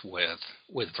problems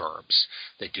with verbs.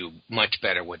 They do much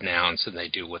better with nouns than they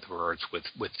do with verbs,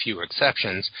 with few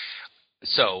exceptions.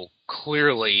 So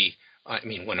clearly, I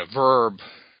mean, when a verb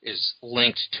is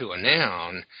linked to a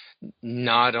noun,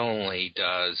 not only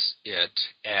does it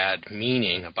add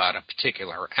meaning about a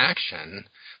particular action,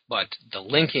 but the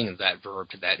linking of that verb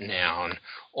to that noun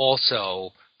also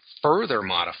further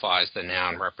modifies the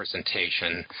noun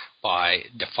representation by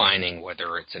defining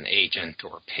whether it's an agent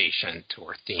or patient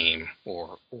or theme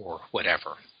or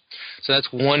whatever. So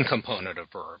that's one component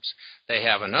of verbs. They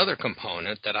have another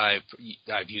component that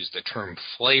I've used the term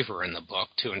flavor in the book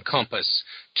to encompass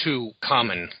two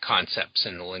common concepts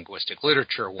in the linguistic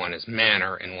literature. One is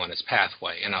manner and one is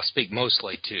pathway. And I'll speak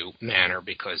mostly to manner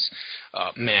because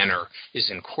manner is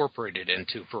incorporated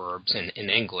into verbs in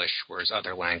English, whereas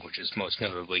other languages, most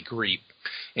notably Greek,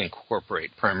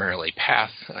 incorporate primarily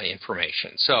path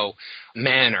information. So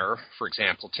manner, for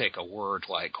example, take a word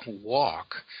like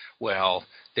walk. Well,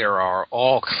 there are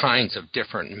all kinds of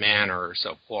different manners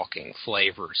of walking,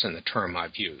 flavors in the term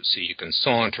I've used. So you can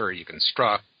saunter, you can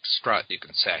strut, you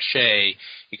can sashay,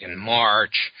 you can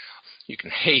march, you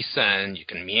can hasten, you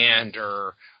can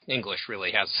meander. English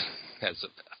really has a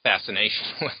fascination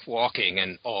with walking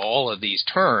and all of these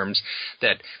terms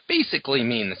that basically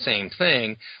mean the same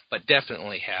thing, but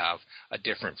definitely have a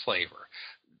different flavor.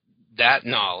 That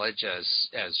knowledge,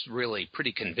 as really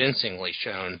pretty convincingly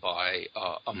shown by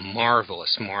a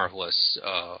marvelous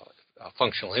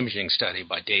functional imaging study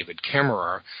by David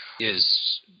Kimmerer,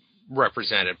 is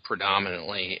represented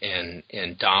predominantly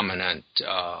in dominant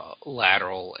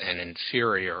lateral and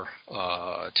inferior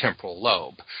temporal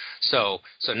lobe. So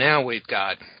now we've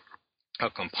got a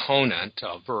component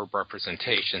of verb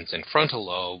representations in frontal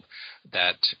lobe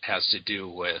that has to do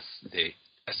with the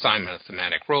assignment of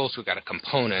thematic roles. We've got a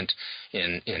component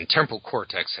in temporal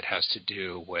cortex that has to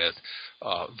do with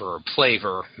verb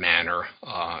flavor, manner,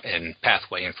 and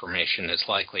pathway information is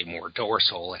likely more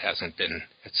dorsal. It hasn't been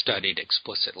studied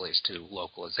explicitly as to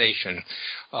localization.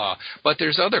 But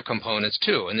there's other components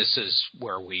too, and this is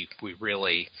where we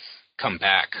really come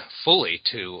back fully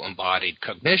to embodied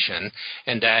cognition,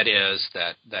 and that is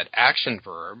that action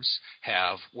verbs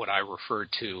have what I refer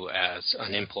to as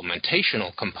an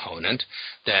implementational component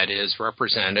that is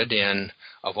represented in,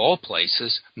 of all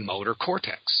places, motor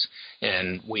cortex.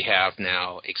 And we have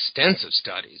now extensive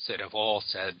studies that have all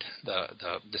said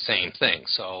the same thing.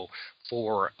 So,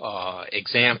 for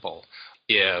example,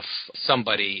 if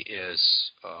somebody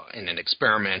is in an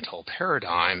experimental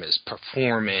paradigm is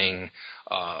performing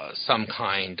some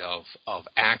kind of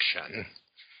action,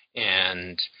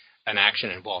 and an action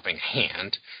involving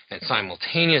hand, and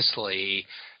simultaneously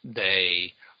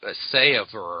they say a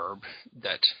verb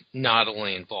that not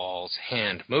only involves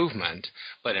hand movement,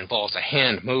 but involves a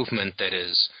hand movement that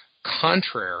is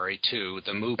contrary to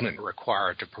the movement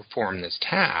required to perform this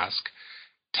task,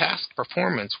 task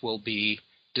performance will be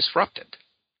disrupted.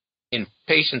 In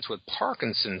patients with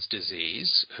Parkinson's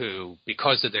disease, who,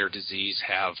 because of their disease,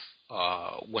 have,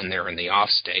 when they're in the off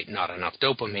state, not enough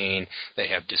dopamine, they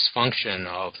have dysfunction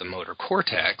of the motor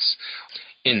cortex.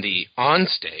 In the on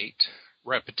state,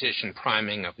 repetition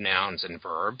priming of nouns and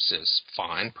verbs is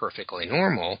fine, perfectly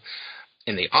normal.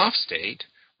 In the off state,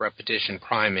 repetition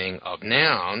priming of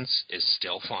nouns is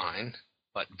still fine,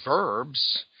 but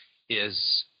verbs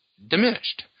is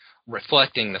diminished,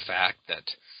 reflecting the fact that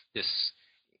this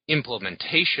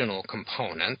implementational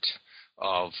component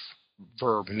of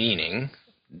verb meaning,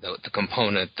 the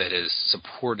component that is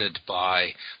supported by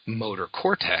motor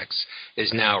cortex,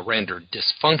 is now rendered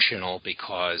dysfunctional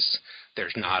because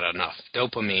there's not enough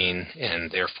dopamine, and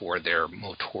therefore they're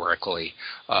motorically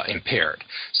impaired.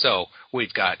 So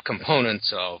we've got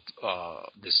components of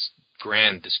this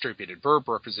grand distributed verb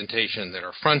representation that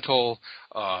are frontal,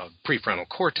 prefrontal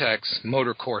cortex,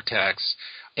 motor cortex,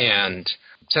 and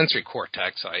sensory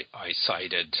cortex. I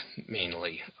cited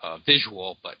mainly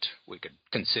visual, but we could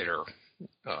consider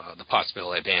the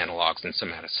possibility of analogs in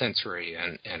somatosensory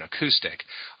and acoustic.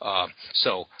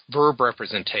 So verb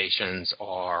representations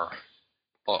are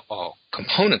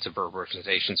components of verb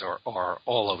representations are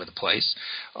all over the place,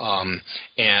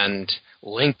 and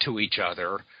linked to each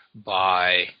other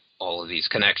by all of these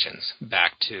connections,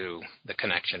 back to the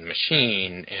connection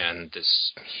machine and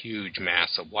this huge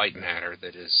mass of white matter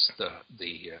that is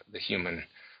the human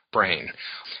brain.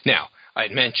 Now, I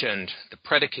had mentioned the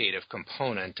predicative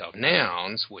component of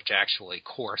nouns, which actually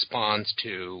corresponds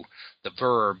to the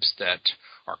verbs that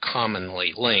are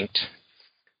commonly linked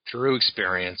through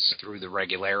experience, through the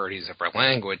regularities of our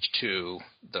language, to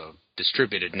the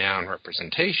distributed noun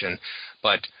representation.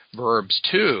 But verbs,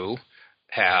 too,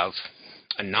 have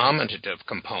a nominative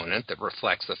component that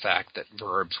reflects the fact that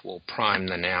verbs will prime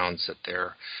the nouns that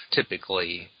they're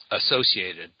typically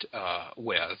associated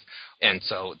with, and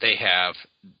so they have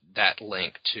that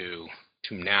link to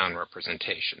noun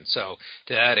representation. So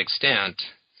to that extent,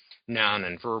 noun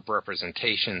and verb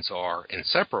representations are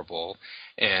inseparable,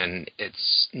 and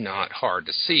it's not hard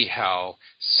to see how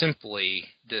simply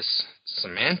this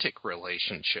semantic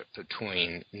relationship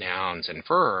between nouns and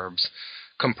verbs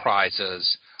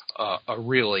comprises a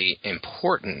really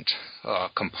important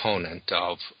component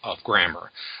of grammar.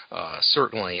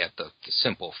 Certainly at the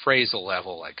simple phrasal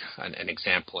level, like an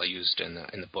example I used in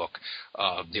the book,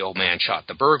 the old man shot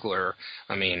the burglar.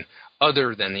 I mean,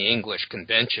 other than the English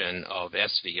convention of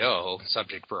SVO,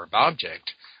 subject, verb,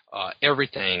 object,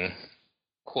 everything,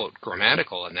 quote,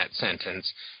 grammatical in that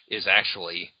sentence is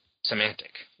actually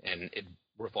semantic, and it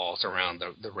revolves around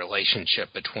the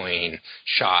relationship between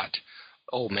shot,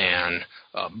 old man,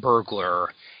 burglar,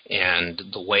 and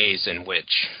the ways in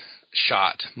which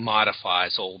shot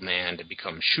modifies old man to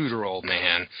become shooter old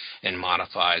man, and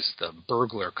modifies the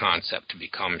burglar concept to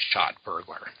become shot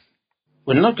burglar.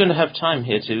 We're not going to have time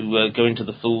here to go into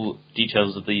the full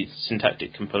details of the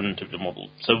syntactic component of the model.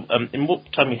 So in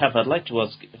what time we have, I'd like to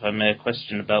ask, if I may, a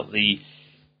question about the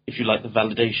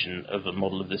validation of a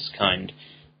model of this kind.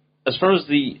 As far as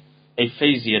the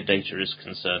aphasia data is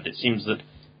concerned, it seems that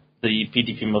the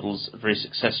PDP models are very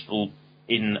successful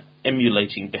in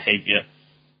emulating behavior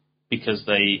because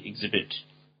they exhibit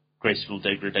graceful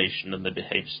degradation and they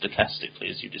behave stochastically,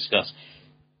 as you discuss.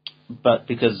 But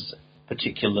because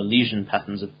particular lesion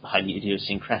patterns are highly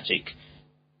idiosyncratic,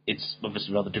 it's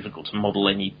obviously rather difficult to model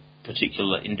any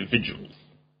particular individual.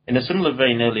 In a similar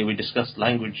vein, earlier we discussed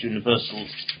language universals,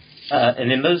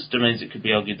 and in those domains it could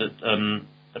be argued that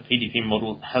a PDP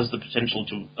model has the potential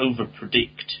to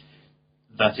over-predict.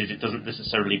 That is, it doesn't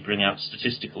necessarily bring out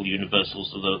statistical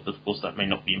universals, although, of course, that may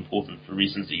not be important for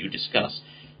reasons that you discuss.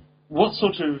 What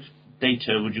sort of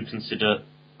data would you consider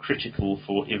critical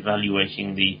for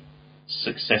evaluating the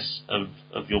success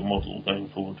of your model going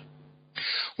forward?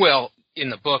 Well, in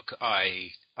the book,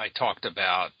 I talked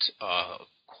about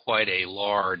quite a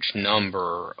large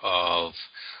number of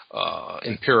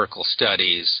empirical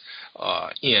studies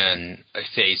in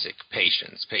aphasic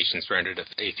patients rendered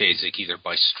aphasic either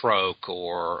by stroke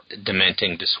or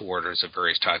dementing disorders of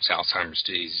various types, Alzheimer's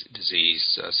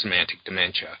disease, semantic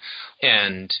dementia.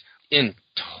 And in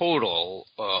total,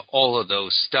 all of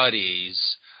those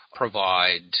studies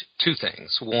provide two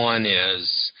things. One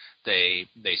is they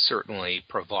certainly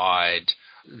provide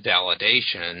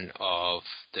validation of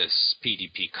this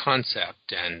PDP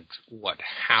concept and what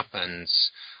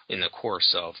happens in the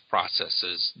course of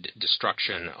processes,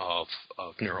 destruction of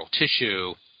neural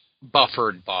tissue,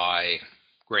 buffered by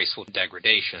graceful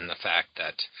degradation, the fact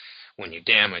that when you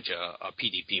damage a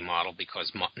PDP model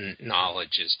because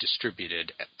knowledge is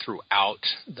distributed throughout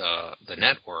the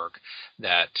network,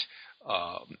 that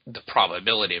the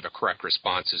probability of a correct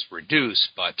response is reduced,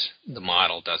 but the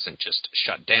model doesn't just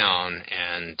shut down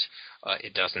and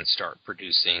it doesn't start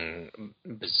producing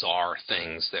bizarre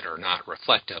things that are not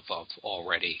reflective of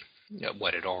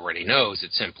what it already knows.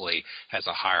 It simply has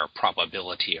a higher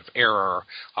probability of error,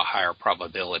 a higher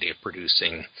probability of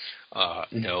producing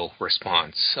no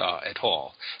response at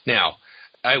all. Now,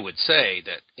 I would say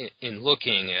that in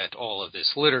looking at all of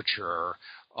this literature,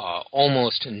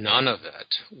 almost none of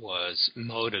it was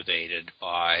motivated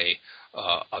by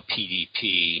a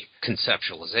PDP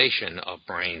conceptualization of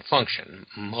brain function.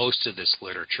 Most of this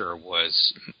literature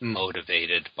was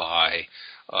motivated by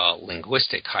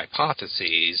linguistic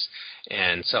hypotheses,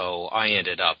 and so I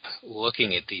ended up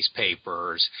looking at these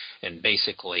papers and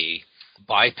basically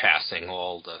bypassing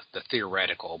all the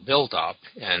theoretical buildup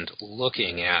and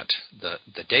looking at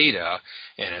the data,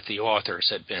 and if the authors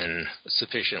had been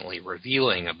sufficiently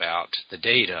revealing about the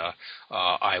data,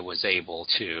 I was able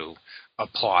to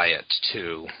apply it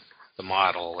to the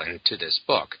model and to this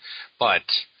book. But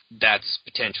that's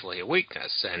potentially a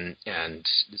weakness, and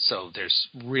so there's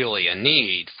really a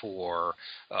need for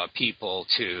people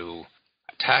to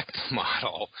attack the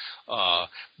model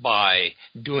by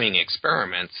doing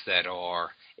experiments that are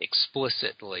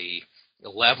explicitly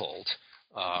leveled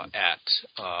at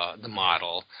the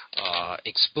model,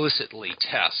 explicitly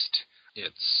test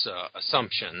its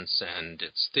assumptions and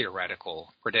its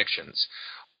theoretical predictions.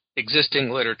 Existing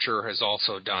literature has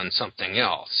also done something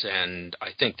else, and I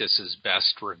think this is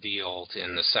best revealed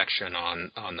in the section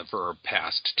on the verb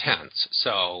past tense.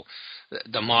 So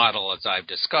the model, as I've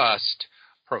discussed,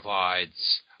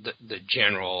 provides the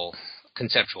general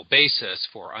conceptual basis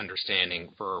for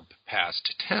understanding verb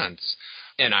past tense,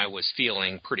 and I was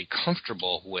feeling pretty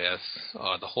comfortable with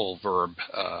the whole verb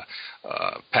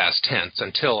past tense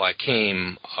until I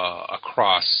came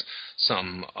across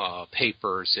some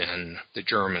papers in the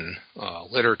German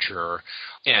literature.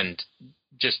 And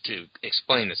just to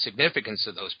explain the significance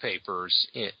of those papers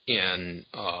in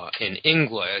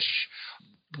English,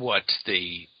 what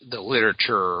the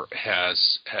literature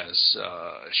has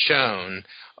shown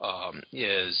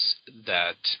is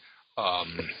that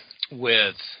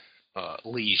with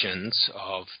lesions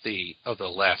of the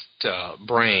left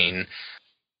brain,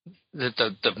 that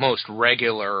the most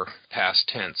regular past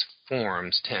tense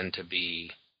forms tend to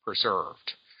be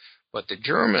preserved. But the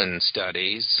German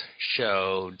studies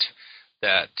showed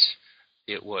that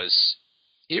it was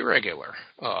irregular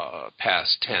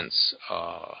past tense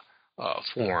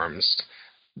forms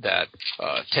that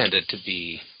tended to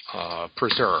be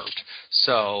preserved.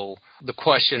 So the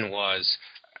question was,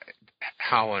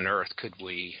 how on earth could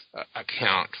we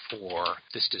account for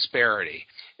this disparity?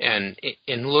 And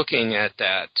in looking at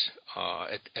that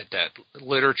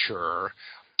literature,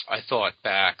 I thought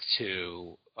back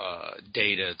to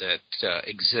data that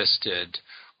existed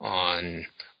on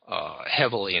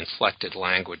heavily inflected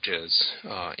languages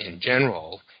in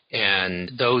general.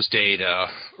 And those data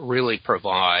really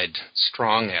provide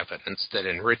strong evidence that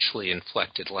in richly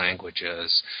inflected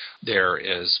languages, there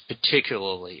is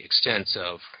particularly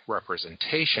extensive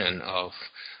representation of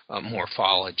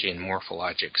morphology and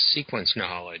morphologic sequence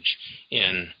knowledge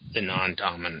in the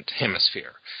non-dominant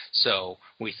hemisphere. So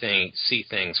we see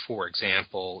things, for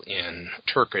example, in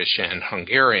Turkish and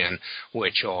Hungarian,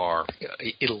 which are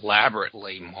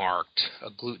elaborately marked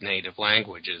agglutinative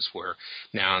languages where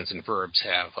nouns and verbs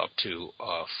have up to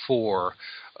 4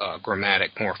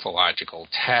 grammatic morphological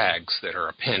tags that are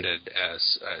appended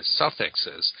as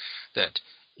suffixes, that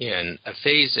in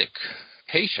aphasic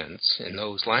patients in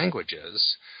those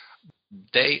languages,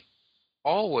 they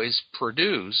always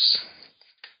produce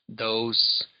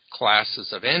those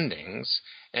classes of endings,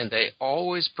 and they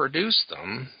always produce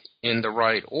them in the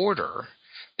right order.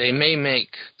 They may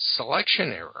make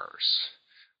selection errors,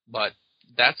 but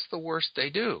that's the worst they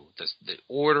do. The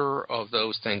order of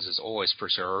those things is always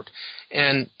preserved.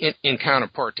 And in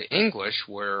counterpart to English,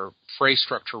 where phrase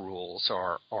structure rules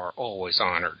are always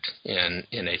honored in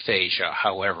aphasia,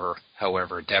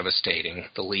 however devastating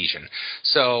the lesion.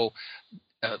 So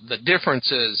the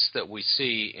differences that we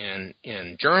see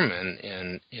in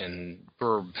German in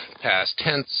verb past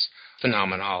tense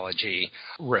phenomenology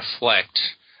reflect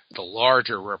the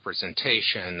larger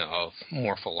representation of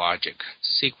morphologic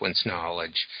sequence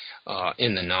knowledge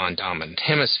in the non-dominant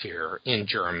hemisphere in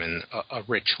German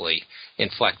richly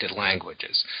inflected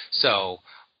languages. So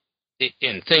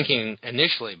in thinking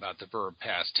initially about the verb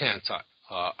past tense,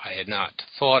 I had not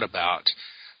thought about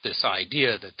this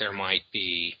idea that there might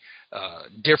be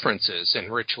differences in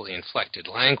richly inflected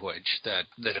language that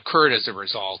occurred as a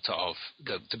result of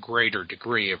the greater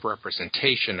degree of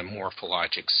representation of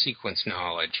morphologic sequence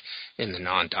knowledge in the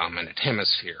non-dominant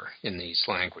hemisphere in these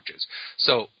languages.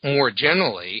 So more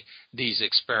generally, these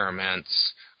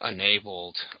experiments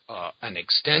enabled an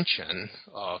extension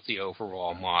of the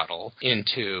overall model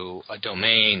into a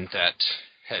domain that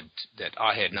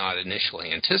I had not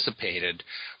initially anticipated,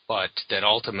 but that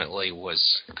ultimately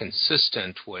was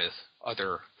consistent with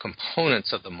other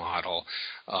components of the model,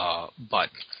 but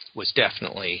was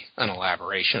definitely an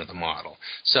elaboration of the model.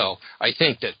 So I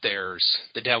think that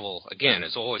the devil, again,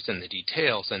 is always in the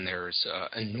details, and there's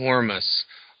enormous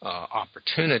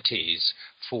opportunities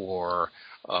for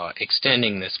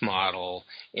extending this model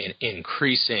and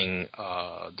increasing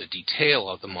the detail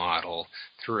of the model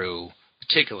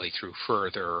particularly through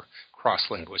further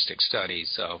cross-linguistic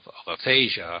studies of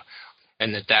aphasia,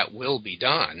 and that will be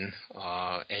done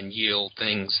and yield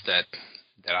things that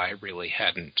I really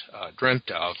hadn't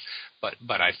dreamt of,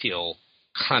 but I feel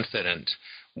confident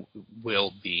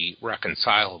will be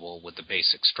reconcilable with the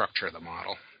basic structure of the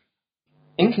model.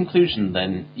 In conclusion,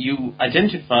 then, you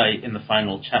identify in the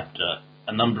final chapter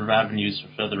a number of avenues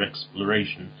for further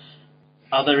exploration.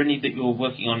 Are there any that you're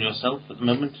working on yourself at the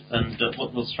moment, and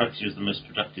what will strike you as the most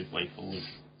productive way forward?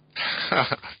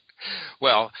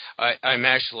 Well, I'm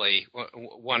actually,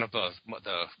 one of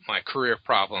my career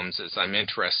problems is I'm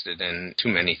interested in too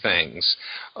many things.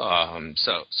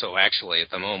 So actually at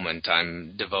the moment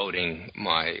I'm devoting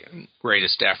my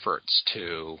greatest efforts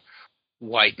to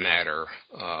white matter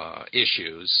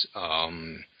issues.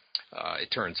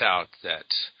 It turns out that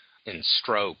in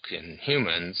stroke in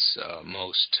humans,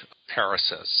 most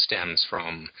paresis stems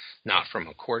not from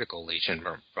a cortical lesion,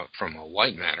 but from a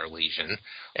white matter lesion,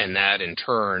 and that in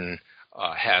turn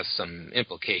has some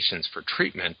implications for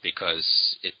treatment,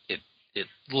 because it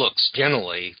looks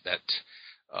generally that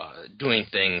doing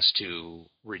things to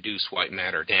reduce white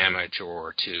matter damage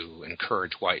or to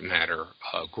encourage white matter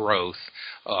growth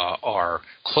are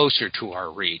closer to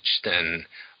our reach than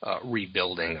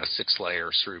rebuilding a six-layer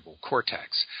cerebral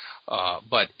cortex.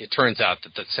 But it turns out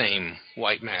that the same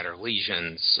white matter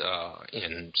lesions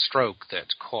in stroke that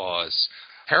cause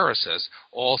paresis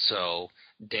also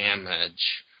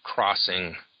damage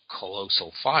crossing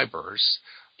callosal fibers.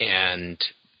 And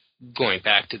going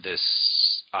back to this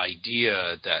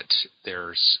idea that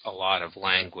there's a lot of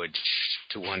language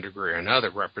to one degree or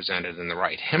another represented in the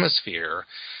right hemisphere,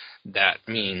 that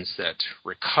means that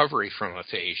recovery from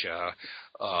aphasia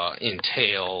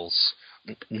entails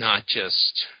not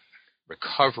just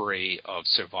recovery of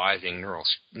surviving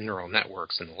neural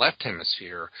networks in the left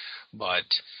hemisphere, but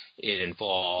it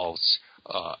involves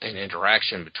an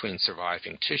interaction between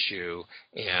surviving tissue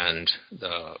and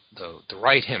the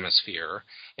right hemisphere.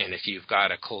 And if you've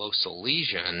got a callosal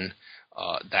lesion,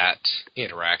 that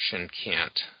interaction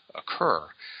can't occur.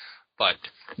 But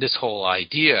this whole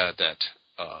idea that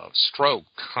stroke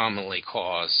commonly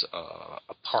cause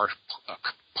a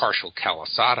partial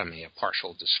callosotomy, a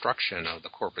partial destruction of the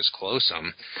corpus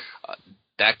callosum,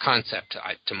 that concept,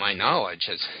 to my knowledge,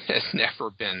 has never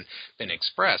been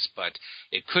expressed, but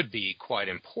it could be quite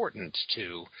important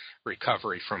to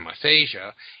recovery from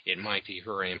aphasia. It might be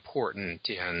very important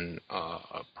in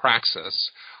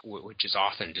praxis, which is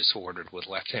often disordered with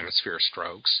left hemisphere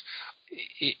strokes.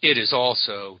 It is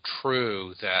also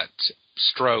true that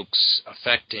strokes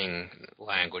affecting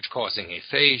language, causing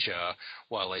aphasia,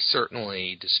 while they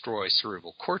certainly destroy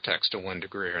cerebral cortex to one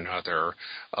degree or another,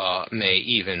 may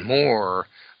even more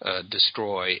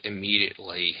destroy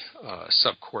immediately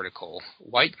subcortical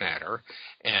white matter.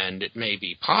 And it may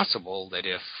be possible that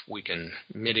if we can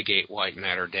mitigate white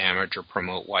matter damage or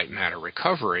promote white matter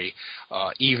recovery,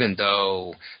 even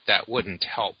though that wouldn't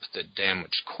help the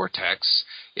damaged cortex,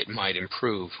 it might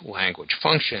improve language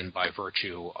function by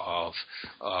virtue of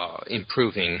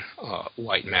improving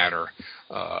white matter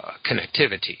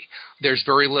connectivity. There's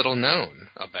very little known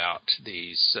about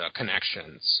these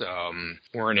connections.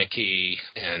 Wernicke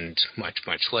and much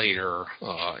later,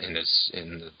 in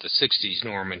the 60s,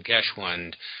 Norman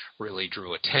Geschwind really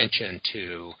drew attention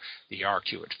to the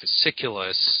arcuate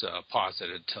fasciculus,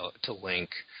 posited to link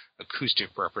acoustic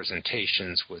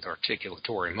representations with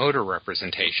articulatory motor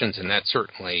representations, and that's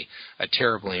certainly a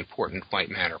terribly important white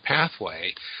matter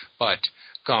pathway. But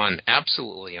gone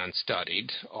absolutely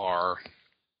unstudied are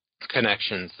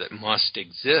connections that must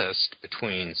exist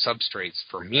between substrates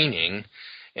for meaning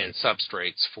and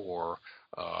substrates for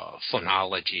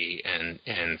phonology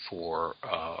and for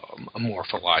a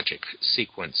morphologic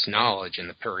sequence knowledge in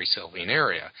the perisylvian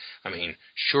area. I mean,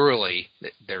 surely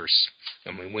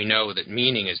we know that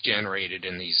meaning is generated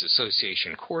in these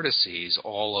association cortices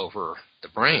all over the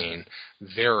brain,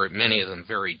 many of them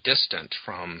very distant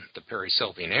from the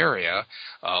perisylvian area.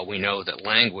 We know that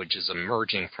language is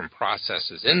emerging from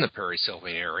processes in the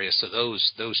perisylvian area, so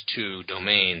those two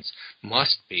domains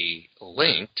must be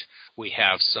linked. We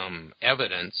have some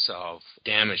evidence of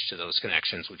damage to those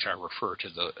connections, which I refer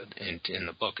to in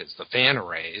the book as the fan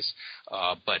arrays,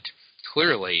 but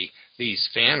clearly these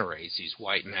fan arrays, these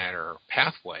white matter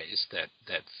pathways that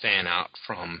fan out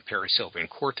from perisylvian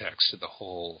cortex to the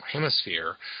whole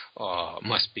hemisphere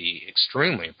must be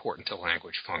extremely important to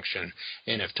language function,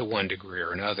 and if to one degree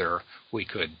or another we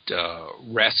could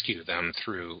rescue them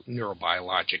through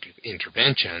neurobiologic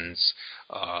interventions,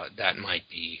 that might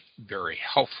be very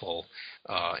helpful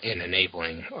in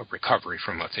enabling a recovery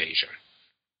from aphasia.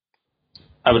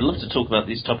 I would love to talk about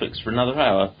these topics for another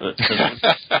hour, but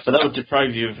that would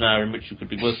deprive you of an hour in which you could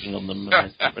be working on them, and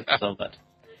I can't reconcile that.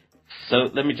 So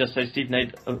let me just say, Steve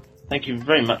Nade, thank you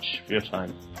very much for your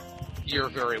time.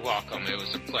 You're very welcome. It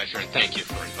was a pleasure, and thank you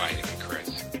for inviting me, Chris.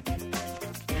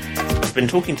 I've been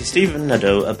talking to Stephen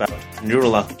Nadeau about the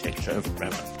neural architecture of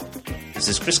grammar. This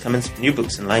is Chris Cummins from New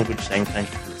Books in Language saying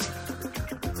thank you.